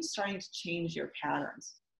it's really starting to change your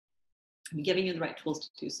patterns. I'm giving you the right tools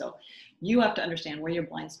to do so. You have to understand where your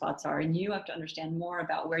blind spots are, and you have to understand more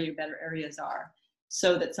about where your better areas are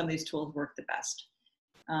so that some of these tools work the best.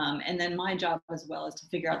 And then my job as well is to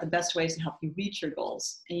figure out the best ways to help you reach your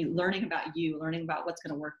goals, and learning about what's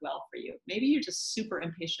going to work well for you. Maybe you're just super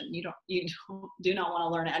impatient. You do not want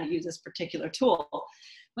to learn how to use this particular tool.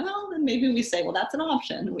 Well, then maybe we say, well, that's an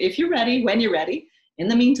option. If you're ready, when you're ready. In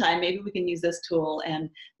the meantime, maybe we can use this tool, and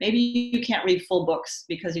maybe you can't read full books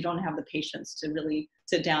because you don't have the patience to really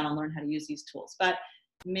sit down and learn how to use these tools. But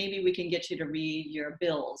maybe we can get you to read your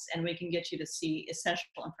bills, and we can get you to see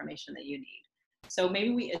essential information that you need. So maybe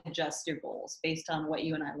we adjust your goals based on what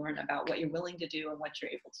you and I learn about what you're willing to do and what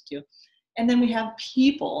you're able to do. And then we have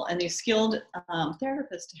people and these skilled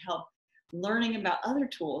therapists to help learning about other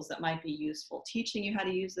tools that might be useful, teaching you how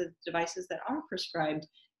to use the devices that are prescribed,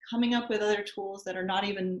 coming up with other tools that are not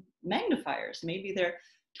even magnifiers. Maybe they're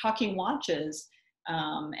talking watches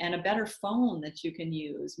and a better phone that you can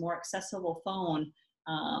use, more accessible phone.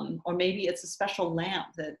 Or maybe it's a special lamp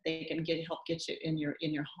that they can help get you in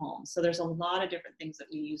your home. So there's a lot of different things that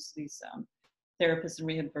we use these therapists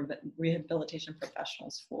and rehabilitation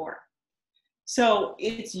professionals for. So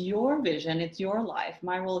it's your vision, it's your life.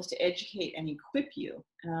 My role is to educate and equip you.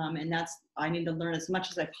 And I need to learn as much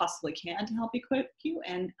as I possibly can to help equip you.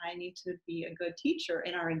 And I need to be a good teacher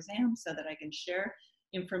in our exams so that I can share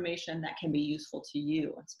information that can be useful to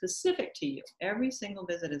you, specific to you. Every single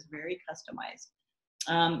visit is very customized.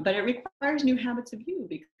 But it requires new habits of you,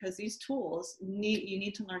 because these tools you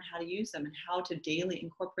need to learn how to use them and how to daily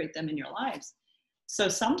incorporate them in your lives. So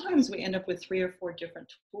sometimes we end up with 3 or 4 different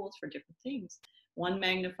tools for different things. One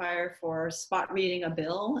magnifier for spot reading a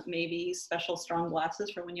bill, maybe special strong glasses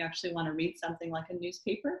for when you actually want to read something like a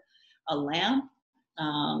newspaper, a lamp,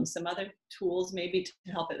 some other tools maybe to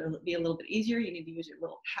help it be a little bit easier. You need to use your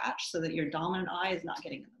little patch so that your dominant eye is not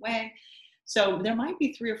getting in the way. So there might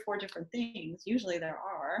be 3 or 4 different things, usually there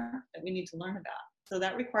are, that we need to learn about. So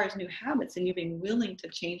that requires new habits and you being willing to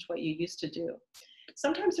change what you used to do.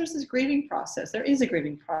 Sometimes there's this grieving process. There is a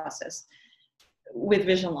grieving process with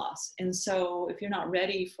vision loss. And so if you're not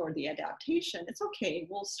ready for the adaptation, it's okay.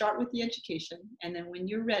 We'll start with the education. And then when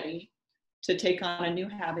you're ready to take on a new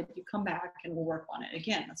habit, you come back and we'll work on it.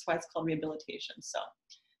 Again, that's why it's called rehabilitation. So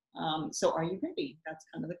are you ready? That's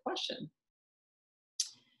kind of the question.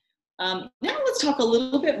 Now let's talk a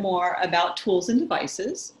little bit more about tools and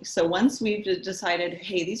devices. So once we've decided,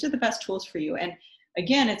 hey, these are the best tools for you. And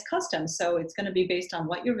again, it's custom. So it's going to be based on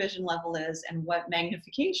what your vision level is and what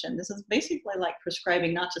magnification. This is basically like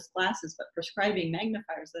prescribing not just glasses, but prescribing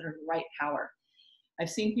magnifiers that are the right power. I've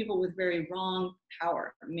seen people with very wrong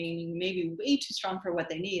power, meaning maybe way too strong for what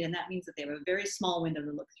they need. And that means that they have a very small window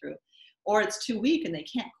to look through. Or it's too weak and they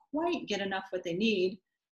can't quite get enough what they need.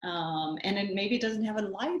 And then maybe it doesn't have a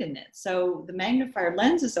light in it. So the magnifier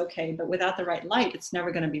lens is okay, but without the right light, it's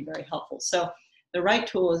never going to be very helpful. So the right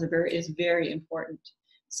tool is very important.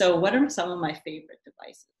 So what are some of my favorite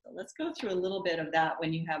devices? So let's go through a little bit of that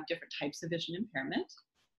when you have different types of vision impairment.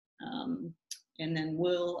 And then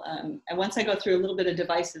and once I go through a little bit of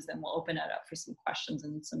devices, then we'll open it up for some questions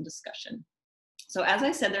and some discussion. So as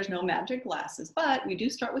I said, there's no magic glasses, but we do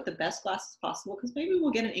start with the best glasses possible because maybe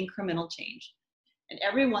we'll get an incremental change. And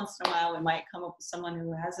every once in a while, we might come up with someone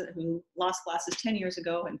who lost glasses 10 years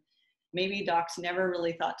ago, and maybe docs never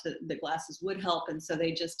really thought the glasses would help, and so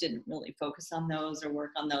they just didn't really focus on those or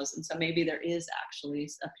work on those. And so maybe there is actually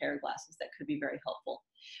a pair of glasses that could be very helpful.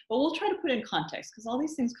 But we'll try to put it in context because all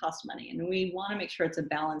these things cost money, and we want to make sure it's a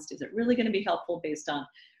balanced. Is it really going to be helpful based on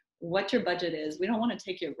what your budget is? We don't want to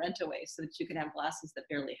take your rent away so that you can have glasses that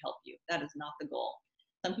barely help you. That is not the goal.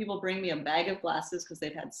 Some people bring me a bag of glasses because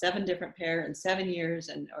they've had 7 different pair in 7 years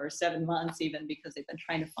or 7 months even, because they've been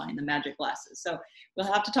trying to find the magic glasses. So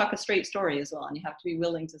we'll have to talk a straight story as well. And you have to be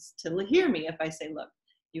willing to hear me if I say, look,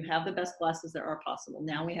 you have the best glasses that are possible.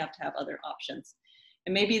 Now we have to have other options.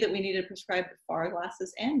 And maybe that we need to prescribe far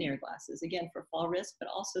glasses and near glasses, again, for fall risk, but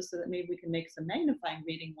also so that maybe we can make some magnifying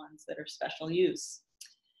reading ones that are special use.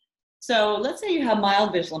 So let's say you have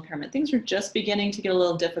mild visual impairment. Things are just beginning to get a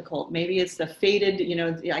little difficult. Maybe it's the faded,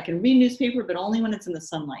 I can read newspaper, but only when it's in the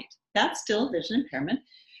sunlight. That's still vision impairment.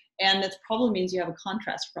 And it probably means you have a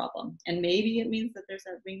contrast problem. And maybe it means that there's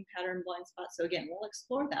that ring pattern blind spot. So again, we'll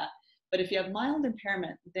explore that. But if you have mild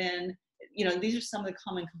impairment, then, these are some of the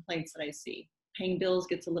common complaints that I see. Paying bills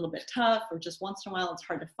gets a little bit tough, or just once in a while it's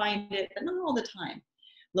hard to find it, but not all the time.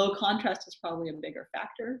 Low contrast is probably a bigger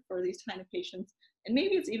factor for these kind of patients. And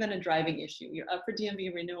maybe it's even a driving issue. You're up for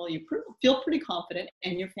DMV renewal, you feel pretty confident,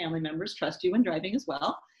 and your family members trust you when driving as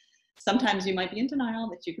well. Sometimes you might be in denial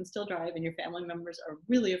that you can still drive, and your family members are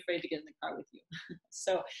really afraid to get in the car with you.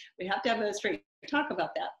 So we have to have a straight talk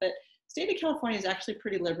about that. But state of California is actually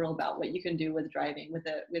pretty liberal about what you can do with driving with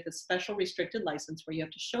a special restricted license, where you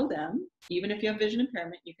have to show them, even if you have vision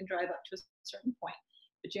impairment, you can drive up to a certain point,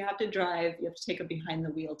 but you have to drive, you have to take a behind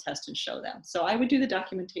the wheel test and show them. So I would do the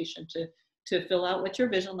documentation to fill out what your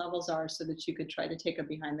vision levels are so that you could try to take a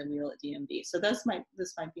behind the wheel at DMV. So this might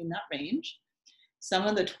be in that range. Some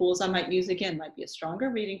of the tools I might use, again, might be a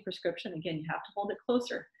stronger reading prescription. Again, you have to hold it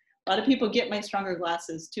closer. A lot of people get my stronger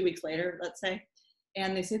glasses 2 weeks later, let's say,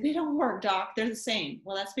 and they say, they don't work, doc, they're the same.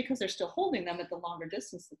 Well, that's because they're still holding them at the longer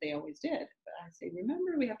distance that they always did. But I say,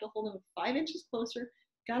 remember, we have to hold them 5 inches closer,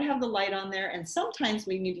 got to have the light on there, and sometimes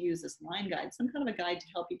we need to use this line guide, some kind of a guide to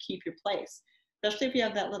help you keep your place. Especially if you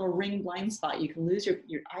have that little ring blind spot, you can lose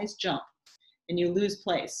your eyes jump and you lose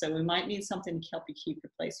place. So we might need something to help you keep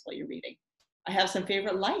your place while you're reading. I have some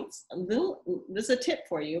favorite lights. This is a tip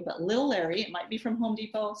for you, but Lil Larry, it might be from Home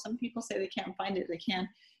Depot. Some people say they can't find it. They can.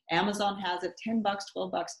 Amazon has it, 10 bucks,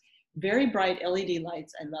 12 bucks. Very bright LED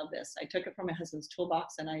lights. I love this. I took it from my husband's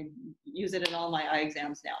toolbox and I use it in all my eye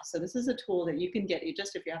exams now. So this is a tool that you can get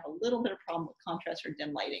just if you have a little bit of problem with contrast or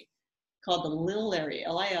dim lighting, called the Lil Larry,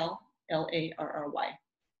 L-I-L-L-A-R-R-Y.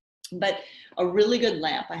 But a really good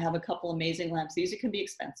lamp. I have a couple amazing lamps. These can be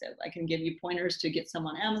expensive. I can give you pointers to get some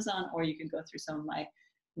on Amazon, or you can go through some of my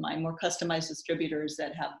more customized distributors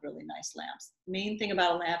that have really nice lamps. Main thing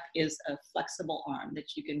about a lamp is a flexible arm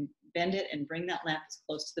that you can bend it and bring that lamp as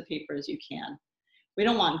close to the paper as you can. We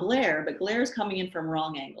don't want glare, but glare is coming in from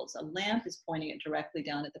wrong angles. A lamp is pointing it directly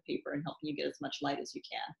down at the paper and helping you get as much light as you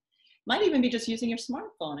can. Might even be just using your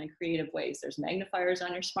smartphone in creative ways. There's magnifiers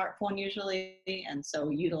on your smartphone usually, and so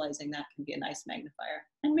utilizing that can be a nice magnifier,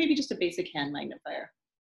 and maybe just a basic hand magnifier.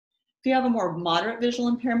 If you have a more moderate visual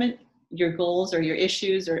impairment, your goals or your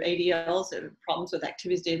issues or ADLs or problems with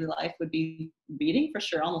activities of daily life would be reading, for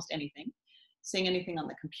sure, almost anything, seeing anything on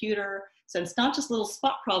the computer. So it's not just little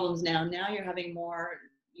spot problems now. Now you're having more,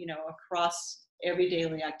 across every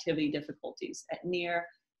daily activity difficulties at near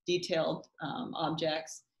detailed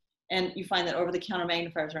objects. And you find that over-the-counter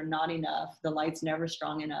magnifiers are not enough. The light's never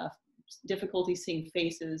strong enough. Difficulty seeing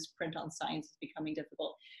faces, print on signs is becoming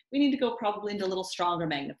difficult. We need to go probably into a little stronger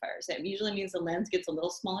magnifiers. That usually means the lens gets a little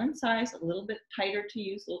smaller in size, a little bit tighter to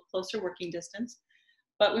use, a little closer working distance.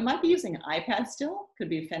 But we might be using an iPad still. Could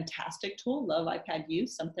be a fantastic tool. Love iPad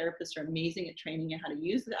use. Some therapists are amazing at training you how to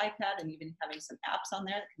use the iPad and even having some apps on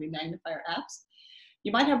there that can be magnifier apps.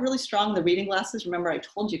 You might have really strong, the reading glasses, remember I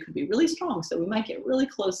told you could be really strong, so we might get really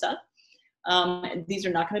close up. These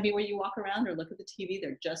are not going to be where you walk around or look at the TV.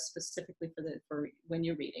 They're just specifically for when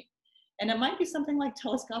you're reading. And it might be something like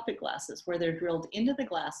telescopic glasses, where they're drilled into the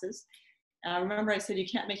glasses. Remember I said you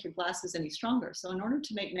can't make your glasses any stronger. So in order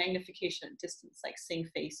to make magnification at distance, like seeing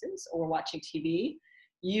faces or watching TV,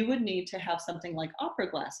 you would need to have something like opera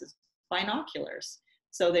glasses, binoculars.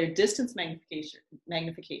 So they're distance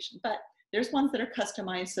magnification, but there's ones that are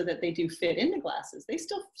customized so that they do fit into glasses. They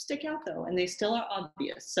still stick out though, and they still are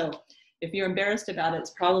obvious. So if you're embarrassed about it,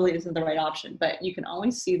 it probably isn't the right option, but you can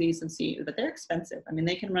always see these and see, but they're expensive. I mean,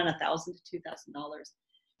 they can run $1,000 to $2,000,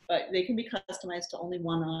 but they can be customized to only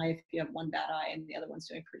one eye if you have one bad eye and the other one's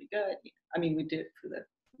doing pretty good. I mean, we do it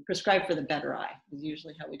prescribe for the better eye is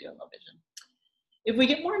usually how we do in low vision. If we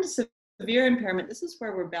get more into severe impairment, this is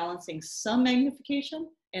where we're balancing some magnification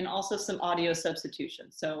and also some audio substitution.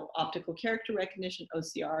 So optical character recognition,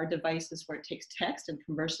 OCR devices where it takes text and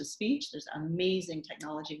converts to speech. There's amazing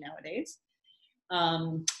technology nowadays.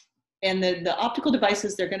 And the optical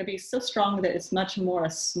devices, they're gonna be so strong that it's much more a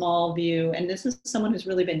small view. And this is someone who's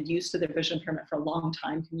really been used to their vision impairment for a long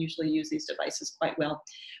time, can usually use these devices quite well.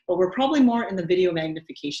 But we're probably more in the video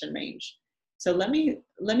magnification range. So let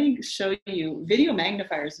me show you, video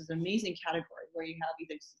magnifiers is an amazing category where you have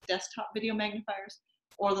either desktop video magnifiers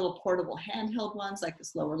or little portable handheld ones like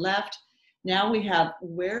this lower left. Now we have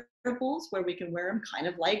wearables where we can wear them kind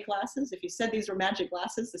of like glasses. If you said these were magic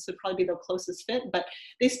glasses, this would probably be the closest fit, but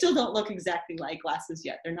they still don't look exactly like glasses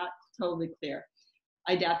yet. They're not totally clear.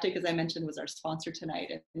 Idaptic, as I mentioned, was our sponsor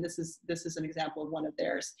tonight, and this is an example of one of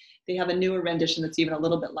theirs. They have a newer rendition that's even a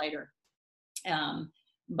little bit lighter,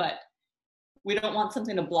 but we don't want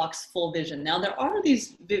something that blocks full vision. Now there are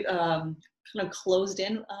these kind of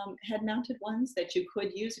closed-in head-mounted ones that you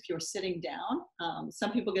could use if you were sitting down.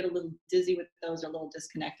 Some people get a little dizzy with those or a little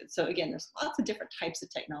disconnected. So again, there's lots of different types of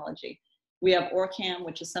technology. We have OrCam,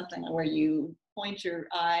 which is something where you point your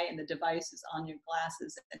eye and the device is on your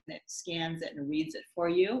glasses and it scans it and reads it for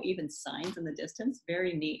you, even signs in the distance.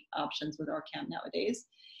 Very neat options with OrCam nowadays.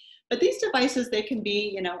 But these devices, they can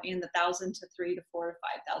be, you know, in the $1,000 to $3,000 to $4,000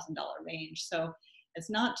 to $5,000 range. So it's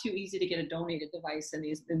not too easy to get a donated device in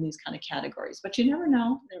these kind of categories. But you never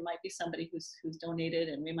know. There might be somebody who's donated,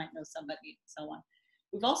 and we might know somebody, and so on.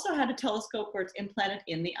 We've also had a telescope where it's implanted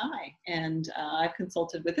in the eye. And I've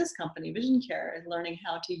consulted with this company, Vision Care, and learning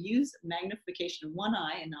how to use magnification in one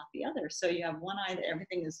eye and not the other. So you have one eye that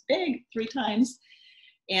everything is big 3 times,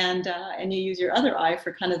 and you use your other eye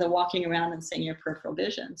for kind of the walking around and seeing your peripheral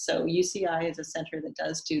vision. So UCI is a center that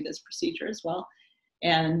does do this procedure as well.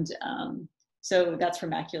 And so that's for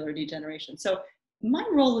macular degeneration. So my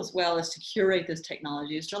role as well is to curate this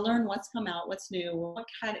technology, is to learn what's come out, what's new, what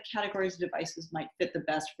kind of categories of devices might fit the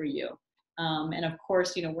best for you. And of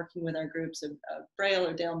course, you know, working with our groups of Braille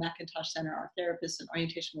or Dale McIntosh Center, our therapists and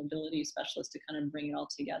orientation mobility specialists to kind of bring it all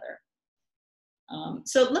together.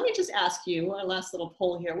 So let me just ask you, our last little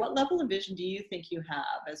poll here, what level of vision do you think you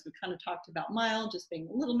have? As we kind of talked about mild, just being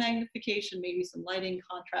a little magnification, maybe some lighting,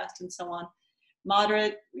 contrast, and so on.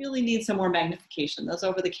 Moderate, really need some more magnification. Those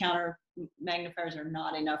over-the-counter magnifiers are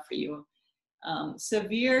not enough for you.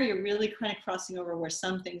 Severe, you're really kind of crossing over where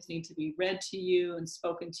some things need to be read to you and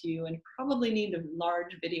spoken to you, and you probably need a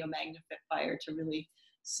large video magnifier to really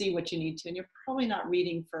see what you need to. And you're probably not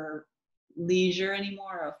reading for leisure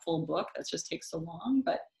anymore, a full book. That just takes so long,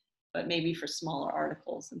 but maybe for smaller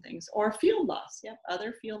articles and things. Or field loss. Yep,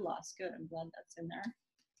 other field loss. Good, I'm glad that's in there.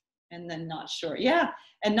 And then not sure. Yeah,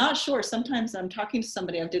 and not sure. Sometimes I'm talking to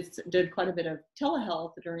somebody, I did quite a bit of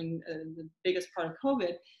telehealth during the biggest part of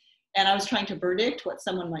COVID, and I was trying to predict what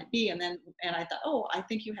someone might be, and I thought, oh, I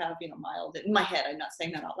think you have, you know, mild, in my head. I'm not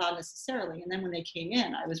saying that out loud necessarily. And then when they came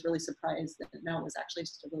in, I was really surprised that no, it was actually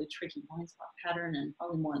just a really tricky blind spot pattern, and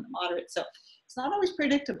probably more in the moderate. So it's not always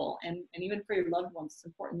predictable, and even for your loved ones, it's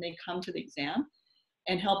important they come to the exam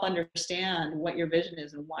and help understand what your vision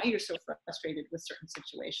is and why you're so frustrated with certain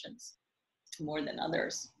situations more than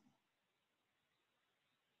others.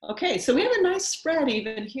 Okay, so we have a nice spread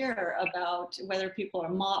even here about whether people are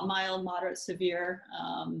mild, moderate, severe.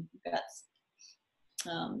 That's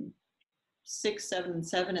 6, 7, and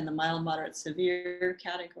 7 in the mild, moderate, severe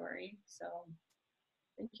category. So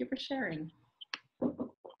thank you for sharing.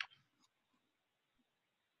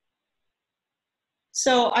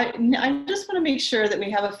 So I just want to make sure that we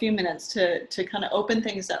have a few minutes to kind of open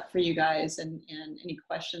things up for you guys and any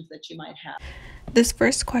questions that you might have. This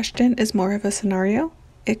first question is more of a scenario.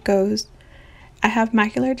 It goes, I have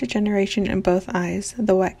macular degeneration in both eyes,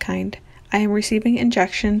 the wet kind. I am receiving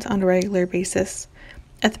injections on a regular basis.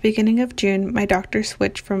 At the beginning of June, my doctor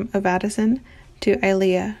switched from Avadazin to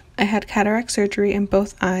Eylea. I had cataract surgery in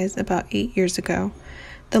both eyes about 8 years ago.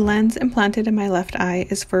 The lens implanted in my left eye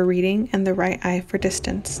is for reading and the right eye for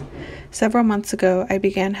distance. Several months ago, I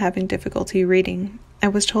began having difficulty reading. I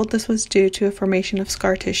was told this was due to a formation of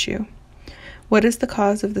scar tissue. What is the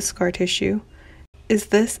cause of the scar tissue? Is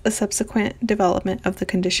this a subsequent development of the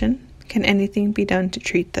condition? Can anything be done to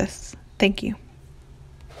treat this? Thank you.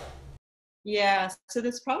 Yeah, so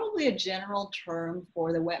that's probably a general term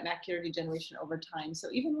for the wet macular degeneration over time. So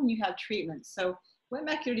even when you have treatment, so wet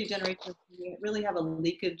macular degeneration, we really have a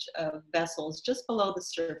leakage of vessels just below the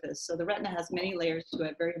surface. So the retina has many layers to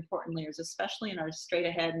it, very important layers, especially in our straight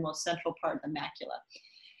ahead, most central part of the macula.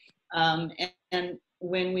 And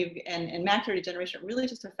macular degeneration really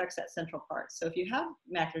just affects that central part. So if you have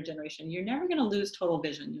macular degeneration, you're never going to lose total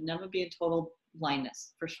vision. You'll never be in total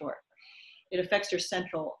blindness, for sure. It affects your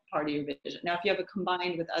central part of your vision. Now, if you have it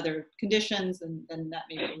combined with other conditions, then that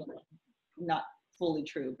may be not fully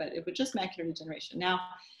true, but it was just macular degeneration. Now,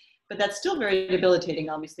 but that's still very debilitating.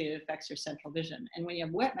 Obviously, it affects your central vision. And when you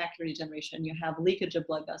have wet macular degeneration, you have leakage of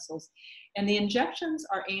blood vessels, and the injections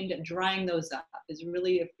are aimed at drying those up. Is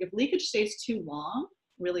really, if leakage stays too long,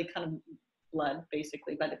 really kind of blood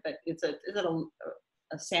basically, but it's a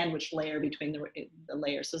sandwich layer between the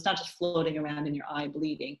layers. So it's not just floating around in your eye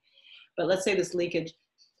bleeding. But let's say this leakage,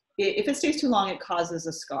 if it stays too long, it causes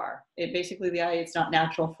a scar. It basically, the eye, it's not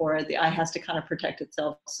natural for it. The eye has to kind of protect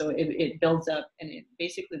itself. So it builds up, and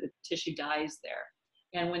basically the tissue dies there.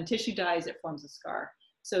 And when tissue dies, it forms a scar.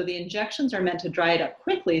 So the injections are meant to dry it up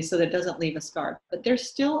quickly so that it doesn't leave a scar. But there's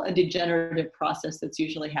still a degenerative process that's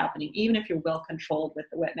usually happening, even if you're well controlled with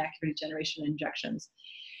the wet macular degeneration injections.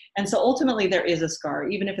 And so ultimately there is a scar,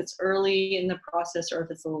 even if it's early in the process or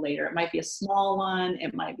if it's a little later. It might be a small one,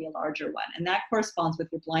 it might be a larger one. And that corresponds with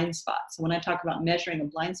your blind spot. So when I talk about measuring a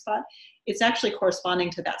blind spot, it's actually corresponding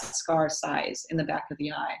to that scar size in the back of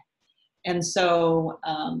the eye. And so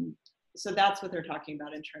so that's what they're talking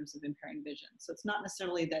about in terms of impairing vision. So it's not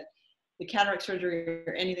necessarily that the cataract surgery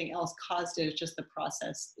or anything else caused it. It's just the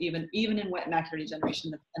process. Even in wet macular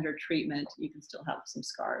degeneration that's under treatment, you can still have some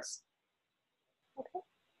scars. Okay.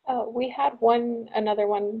 We had another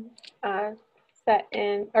one set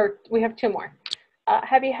in, or we have two more.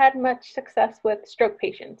 Have you had much success with stroke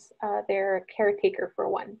patients? They're a caretaker for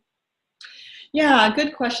one. Yeah,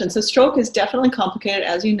 good question. So stroke is definitely complicated,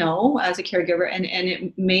 as you know, as a caregiver, and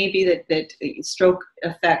it may be that stroke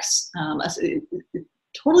affects us. It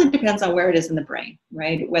totally depends on where it is in the brain,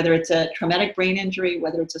 right? Whether it's a traumatic brain injury,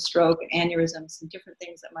 whether it's a stroke, aneurysms, and different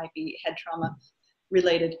things that might be head trauma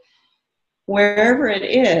related. Wherever it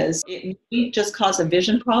is, it may just cause a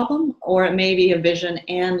vision problem, or it may be a vision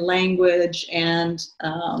and language and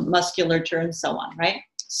musculature and so on, right?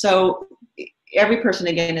 So every person,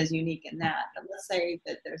 again, is unique in that. But let's say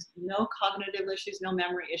that there's no cognitive issues, no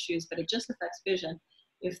memory issues, but it just affects vision.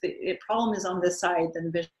 If the problem is on this side,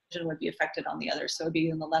 then vision would be affected on the other. So it would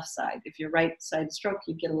be on the left side. If you're right side stroke,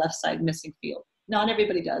 you'd get a left side missing field. Not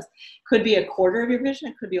everybody does. Could be a quarter of your vision.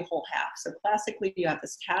 It could be a whole half. So classically, you have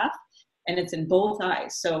this half, and it's in both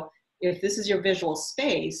eyes. So if this is your visual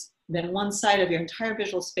space, then one side of your entire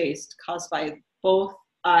visual space caused by both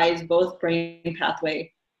eyes, both brain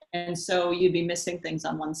pathway. And so you'd be missing things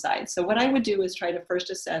on one side. So what I would do is try to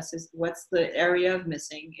first assess is what's the area of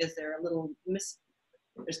missing? Is there a little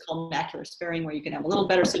there's called macular sparing, where you can have a little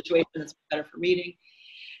better situation that's better for reading.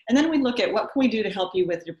 And then we look at what can we do to help you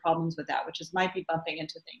with your problems with that, which is might be bumping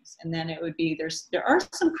into things. And then it would be, there are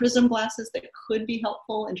some prism glasses that could be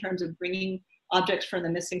helpful in terms of bringing objects from the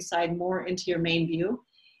missing side more into your main view,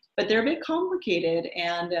 but they're a bit complicated,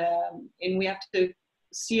 and we have to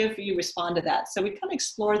see if you respond to that. So we kind of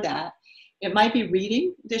explore that. It might be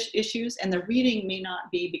reading issues, and the reading may not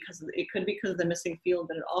be it could be because of the missing field,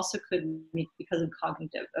 but it also could be because of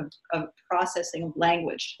cognitive, of processing of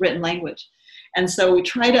language, written language. And so we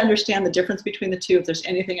try to understand the difference between the two, if there's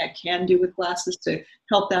anything I can do with glasses to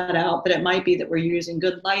help that out. But it might be that we're using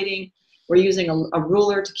good lighting, we're using a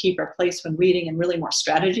ruler to keep our place when reading, and really more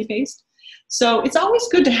strategy based. So it's always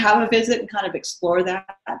good to have a visit and kind of explore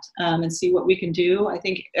that and see what we can do. I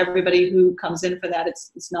think everybody who comes in for that,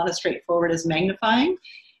 it's not as straightforward as magnifying,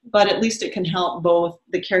 but at least it can help both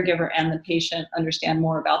the caregiver and the patient understand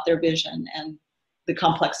more about their vision and the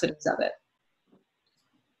complexities of it.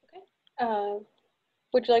 Okay.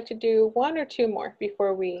 Would you like to do one or two more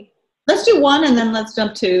before we? Let's do one, and then let's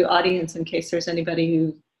jump to audience in case there's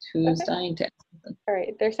anybody who's dying to ask something. All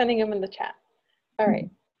right, they're sending them in the chat. All right.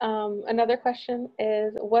 Another question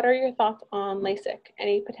is, what are your thoughts on LASIK?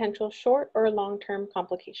 Any potential short or long-term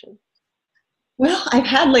complications? Well, I've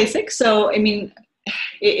had LASIK, so I mean,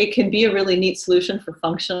 it can be a really neat solution for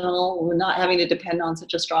functional, not having to depend on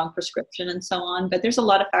such a strong prescription and so on, but there's a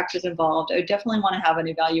lot of factors involved. I definitely want to have an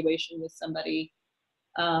evaluation with somebody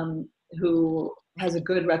who has a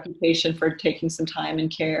good reputation for taking some time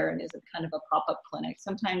and care and is a kind of a pop-up clinic.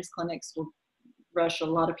 Sometimes clinics will rush a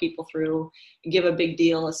lot of people through and give a big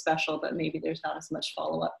deal, a special, but maybe there's not as much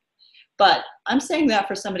follow-up. But I'm saying that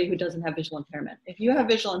for somebody who doesn't have visual impairment. If you have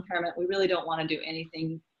visual impairment, we really don't want to do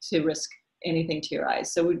anything to risk anything to your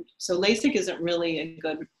eyes. So LASIK isn't really a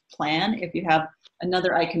good plan if you have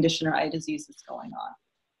another eye condition or eye disease that's going on.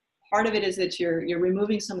 Part of it is that you're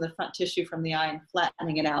removing some of the front tissue from the eye and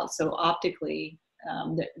flattening it out. So optically,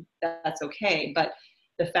 that's okay. But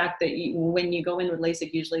the fact that when you go in with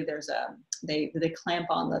LASIK, usually there's they clamp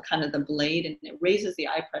on the kind of the blade, and it raises the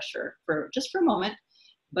eye pressure for a moment,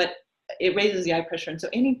 but it raises the eye pressure. And so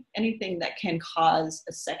anything that can cause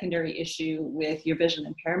a secondary issue with your vision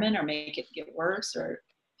impairment or make it get worse, or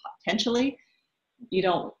potentially, you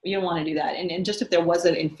don't want to do that. And just if there was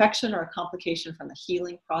an infection or a complication from the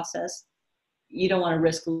healing process, you don't want to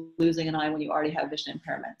risk losing an eye when you already have vision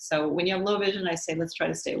impairment. So when you have low vision, I say let's try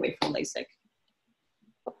to stay away from LASIK.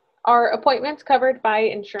 Are appointments covered by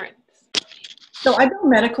insurance? So I do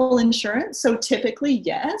medical insurance, so typically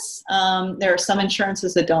yes. There are some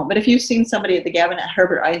insurances that don't, but if you've seen somebody at the Gavin at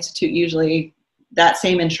Herbert Eye Institute, usually that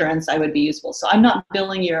same insurance I would be usable. So I'm not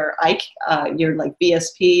billing your like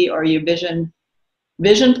VSP or your vision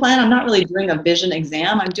plan. I'm not really doing a vision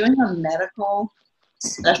exam. I'm doing a medical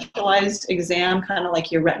specialized exam, kind of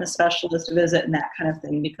like your retina specialist visit and that kind of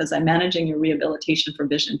thing, because I'm managing your rehabilitation for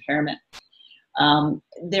vision impairment.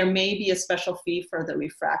 There may be a special fee for the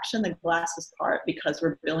refraction, the glasses part, because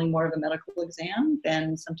we're billing more of a medical exam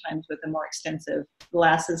than sometimes with a more extensive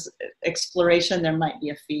glasses exploration. There might be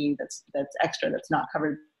a fee that's extra that's not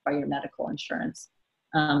covered by your medical insurance.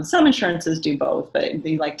 Some insurances do both, but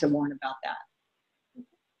they like to warn about that.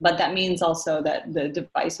 But that means also that the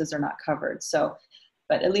devices are not covered. So,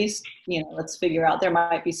 But at least, let's figure out, there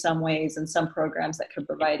might be some ways and some programs that could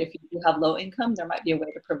provide, if you have low income, there might be a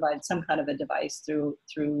way to provide some kind of a device through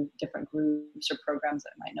different groups or programs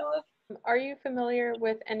that I might know of. Are you familiar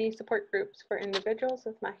with any support groups for individuals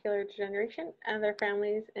with macular degeneration and their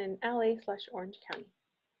families in LA/Orange County?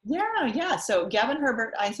 Yeah. So Gavin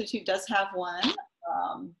Herbert Eye Institute does have one.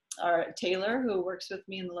 Our Taylor, who works with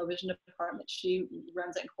me in the low vision department, she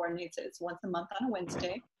runs it and coordinates it. It's once a month on a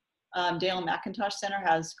Wednesday. Dale McIntosh Center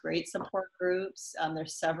has great support groups.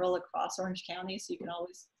 There's several across Orange County, so you can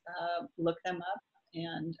always look them up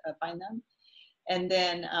and find them. And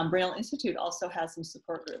then Braille Institute also has some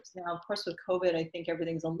support groups. Now, of course, with COVID, I think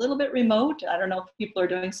everything's a little bit remote. I don't know if people are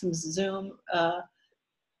doing some Zoom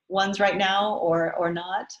ones right now or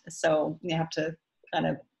not. So you have to kind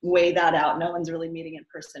of weigh that out. No one's really meeting in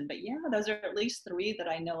person. But yeah, those are at least 3 that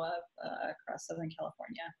I know of across Southern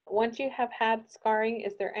California. Once you have had scarring,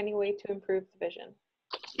 is there any way to improve the vision?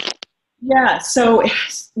 Yeah, so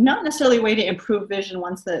it's not necessarily a way to improve vision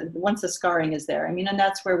once the scarring is there. I mean, and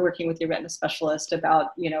that's where working with your retina specialist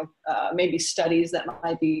about, maybe studies that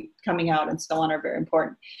might be coming out and so on are very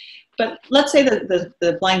important. But let's say that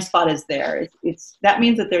the blind spot is there. That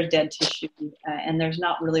means that there's dead tissue and there's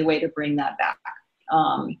not really a way to bring that back.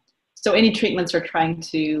 So any treatments are trying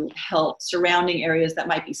to help surrounding areas that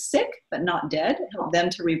might be sick but not dead, help them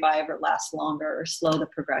to revive or last longer or slow the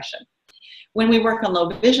progression. When we work on low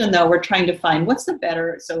vision, though, we're trying to find what's the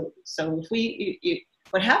better. So if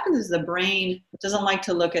what happens is the brain doesn't like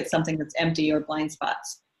to look at something that's empty or blind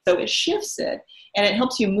spots. So it shifts it, and it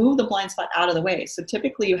helps you move the blind spot out of the way. So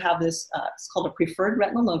typically you have this, it's called a preferred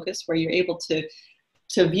retinal locus, where you're able to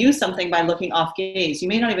view something by looking off gaze. You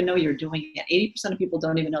may not even know you're doing it. 80% of people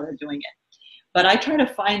don't even know they're doing it. But I try to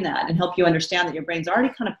find that and help you understand that your brain's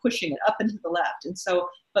already kind of pushing it up and to the left. And so,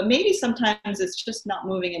 but maybe sometimes it's just not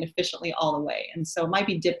moving it efficiently all the way. And so it might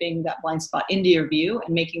be dipping that blind spot into your view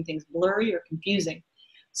and making things blurry or confusing.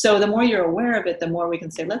 So the more you're aware of it, the more we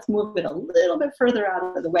can say, let's move it a little bit further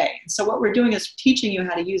out of the way. And so what we're doing is teaching you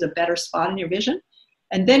how to use a better spot in your vision.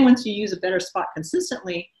 And then once you use a better spot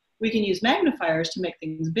consistently, we can use magnifiers to make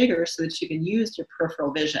things bigger so that you can use your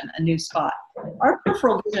peripheral vision, a new spot. Our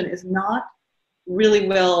peripheral vision is not really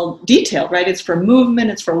well detailed, right? It's for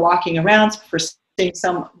movement, it's for walking around, it's for seeing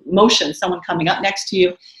some motion, someone coming up next to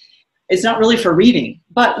you. It's not really for reading,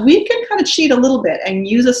 but we can kind of cheat a little bit and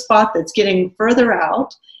use a spot that's getting further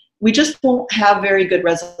out. We just won't have very good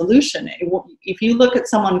resolution. If you look at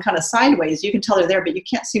someone kind of sideways, you can tell they're there, but you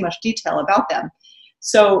can't see much detail about them.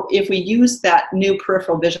 So if we use that new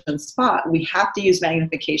peripheral vision spot, we have to use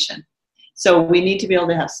magnification. So we need to be able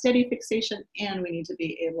to have steady fixation and we need to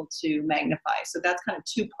be able to magnify. So that's kind of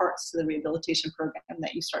 2 parts to the rehabilitation program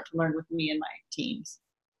that you start to learn with me and my teams.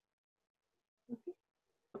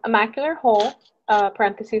 A macular hole,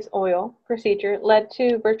 parentheses oil, procedure led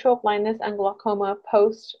to virtual blindness and glaucoma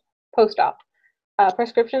post-op.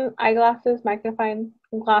 Prescription eyeglasses, magnifying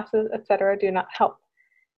glasses, etc. do not help.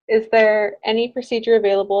 Is there any procedure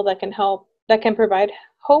available that can provide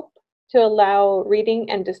hope to allow reading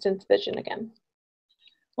and distance vision again?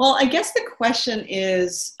 Well, I guess the question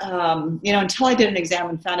is, until I did an exam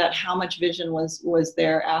and found out how much vision was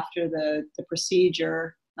there after the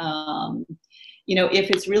procedure, if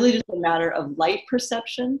it's really just a matter of light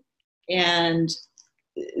perception, and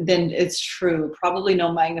then it's true, probably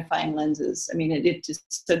no magnifying lenses. I mean,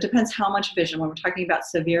 so it depends how much vision. When we're talking about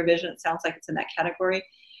severe vision, it sounds like it's in that category.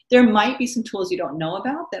 There might be some tools you don't know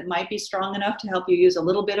about that might be strong enough to help you use a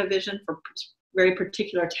little bit of vision for very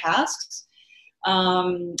particular tasks.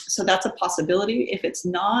 So that's a possibility. If it's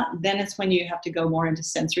not, then it's when you have to go more into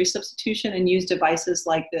sensory substitution and use devices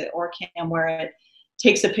like the OrCam, where it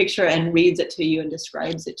takes a picture and reads it to you and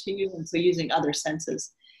describes it to you, and so using other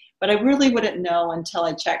senses. But I really wouldn't know until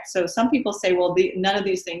I checked. So some people say, well, none of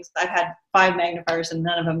these things, I've had 5 magnifiers and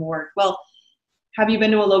none of them work. Well, have you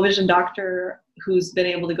been to a low vision doctor who's been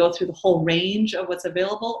able to go through the whole range of what's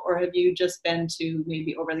available? Or have you just been to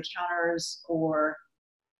maybe over the counters, or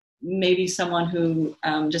maybe someone who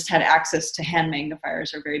just had access to hand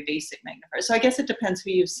magnifiers or very basic magnifiers? So I guess it depends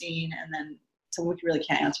who you've seen, and then so we really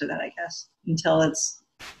can't answer that, I guess, until it's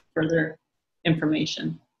further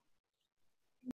information.